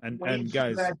 And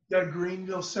guys, that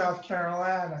Greenville, South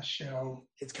Carolina show.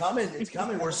 It's coming.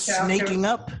 We're snaking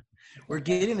up. We're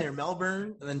getting there.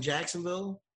 Melbourne, and then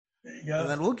Jacksonville. There you go. And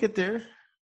then we'll get there.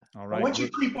 All right. Once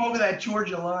you creep over that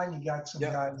Georgia line, you got some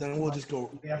guys. Then we'll just go.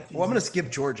 Well, I'm going to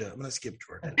skip Georgia.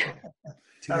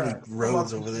 Too many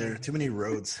roads over there. Too many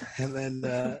roads. And then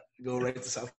go right to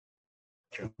South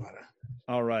Carolina.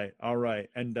 All right.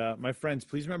 And my friends,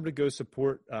 please remember to go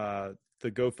support the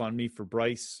GoFundMe for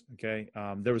Bryce. Okay.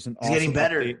 There was an awesome getting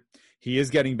better. Update. He is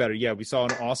getting better. Yeah, we saw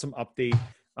an awesome update.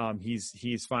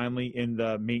 He's finally in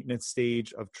the maintenance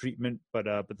stage of treatment, but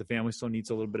the family still needs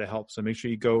a little bit of help. So make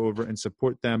sure you go over and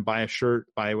support them. Buy a shirt,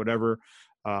 buy whatever.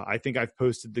 I think I've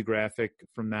posted the graphic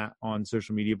from that on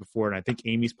social media before, and I think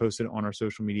Amy's posted it on our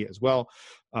social media as well.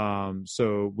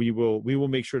 So we will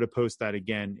make sure to post that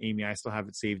again. Amy, I still have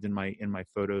it saved in my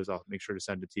photos. I'll make sure to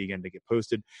send it to you again to get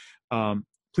posted.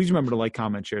 Please remember to like,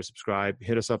 comment, share, subscribe.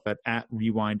 Hit us up at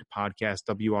Rewind Podcast,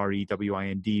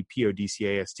 WREWIND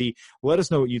PODCAST. Let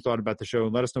us know what you thought about the show,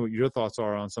 and let us know what your thoughts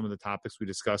are on some of the topics we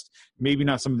discussed. Maybe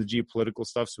not some of the geopolitical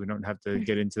stuff, so we don't have to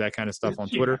get into that kind of stuff on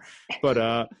Twitter. But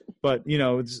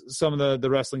some of the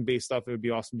wrestling based stuff. It would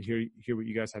be awesome to hear what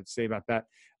you guys have to say about that.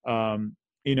 And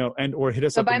or hit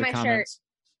us up in the comments.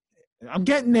 Shirt. I'm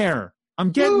getting there. I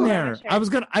was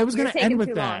gonna end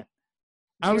with that.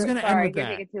 I was gonna end with that.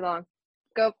 Taking too long.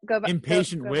 Go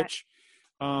impatient witch.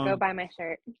 Go buy my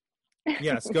shirt.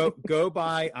 Yes, go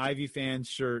buy Ivy Fan's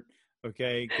shirt.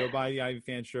 Okay, go buy the Ivy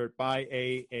Fan shirt. Buy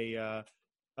a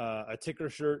ticker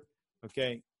shirt.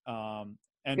 Okay, and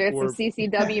get some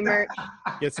CCW merch.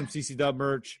 Get some CCW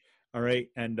merch. All right,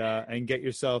 and get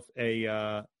yourself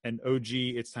an OG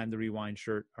It's Time to Rewind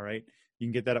shirt. All right, you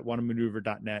can get that at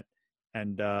whatamaneuver.net.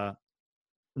 And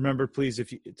remember, please,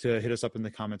 to hit us up in the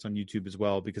comments on YouTube as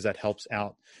well, because that helps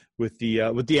out with the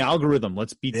algorithm.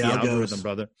 Let's beat the algorithm,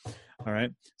 brother. All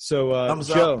right. So, thumbs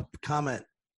Joe, up, comment.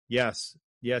 Yes.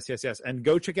 And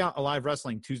go check out Alive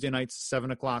Wrestling Tuesday nights,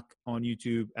 7:00 on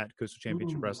YouTube at Coastal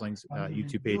Championship Wrestling's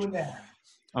YouTube page.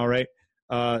 All right.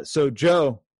 So,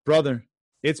 Joe, brother,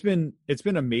 it's been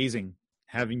amazing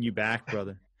having you back,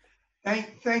 brother.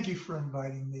 Thank you for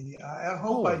inviting me. I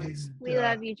hope I didn't. We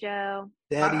love you, Joe.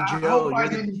 Daddy I Joe. hope I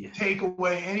didn't take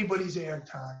away anybody's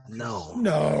airtime.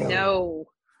 No.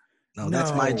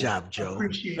 That's my job, Joe. I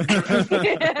appreciate it.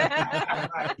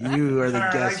 You are the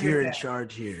guest. You're in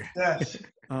charge here. Yes.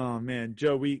 Oh man,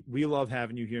 Joe, we love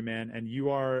having you here, man. And you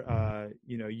are,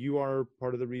 you are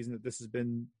part of the reason that this has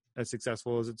been as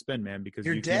successful as it's been, man. Because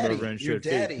you came over and showed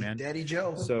faith, man. Daddy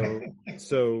Joe.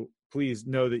 So please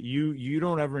know that you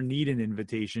don't ever need an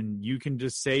invitation. You can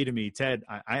just say to me, Ted,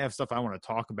 I have stuff I want to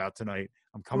talk about tonight.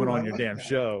 I'm coming on your damn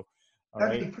show. All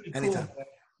right, anytime.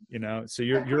 Cool, so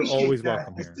you're always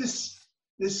welcome here.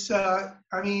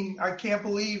 I mean, I can't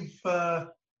believe I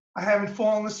haven't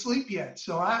fallen asleep yet.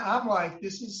 So I'm like,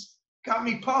 this has got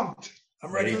me pumped.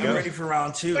 I'm ready. I'm ready for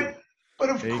round 2. But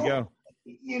of there you course, go.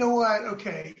 You know what?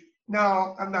 Okay.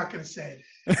 No, I'm not going to say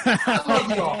it.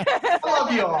 I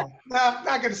love you all. No, I'm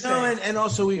not going to say it. And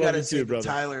also we got to say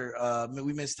Tyler.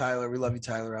 We miss Tyler. We love you,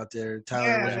 Tyler, out there.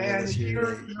 Tyler, man,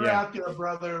 you're out there,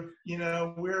 brother.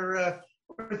 We're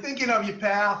thinking of you,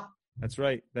 pal. That's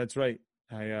right. I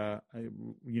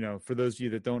for those of you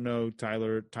that don't know,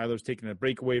 Tyler's taking a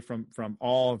break away from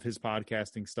all of his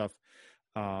podcasting stuff.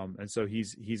 And so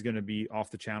he's going to be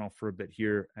off the channel for a bit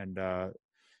here. And,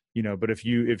 but if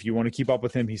you want to keep up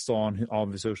with him, he's still on all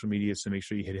of the social media. So make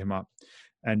sure you hit him up.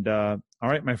 And, all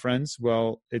right, my friends,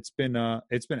 well, it's been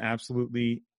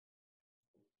absolutely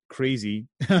crazy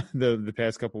the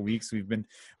past couple of weeks. We've been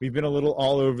a little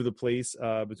all over the place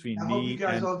between I me hope you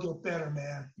guys and, all get better,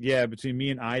 man. yeah, between me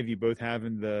and Ivy both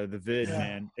having the vid, Yeah.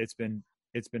 man. It's been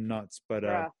nuts. But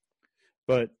Yeah.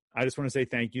 but I just want to say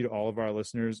thank you to all of our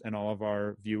listeners and all of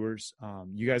our viewers.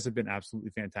 You guys have been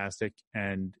absolutely fantastic,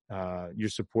 and your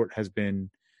support has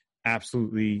been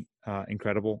absolutely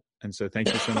incredible. And so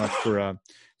thank you so much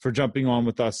for jumping on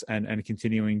with us and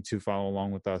continuing to follow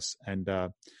along with us. And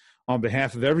on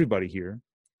behalf of everybody here,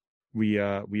 we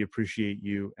appreciate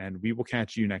you, and we will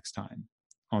catch you next time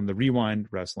on the Rewind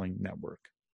Wrestling Network.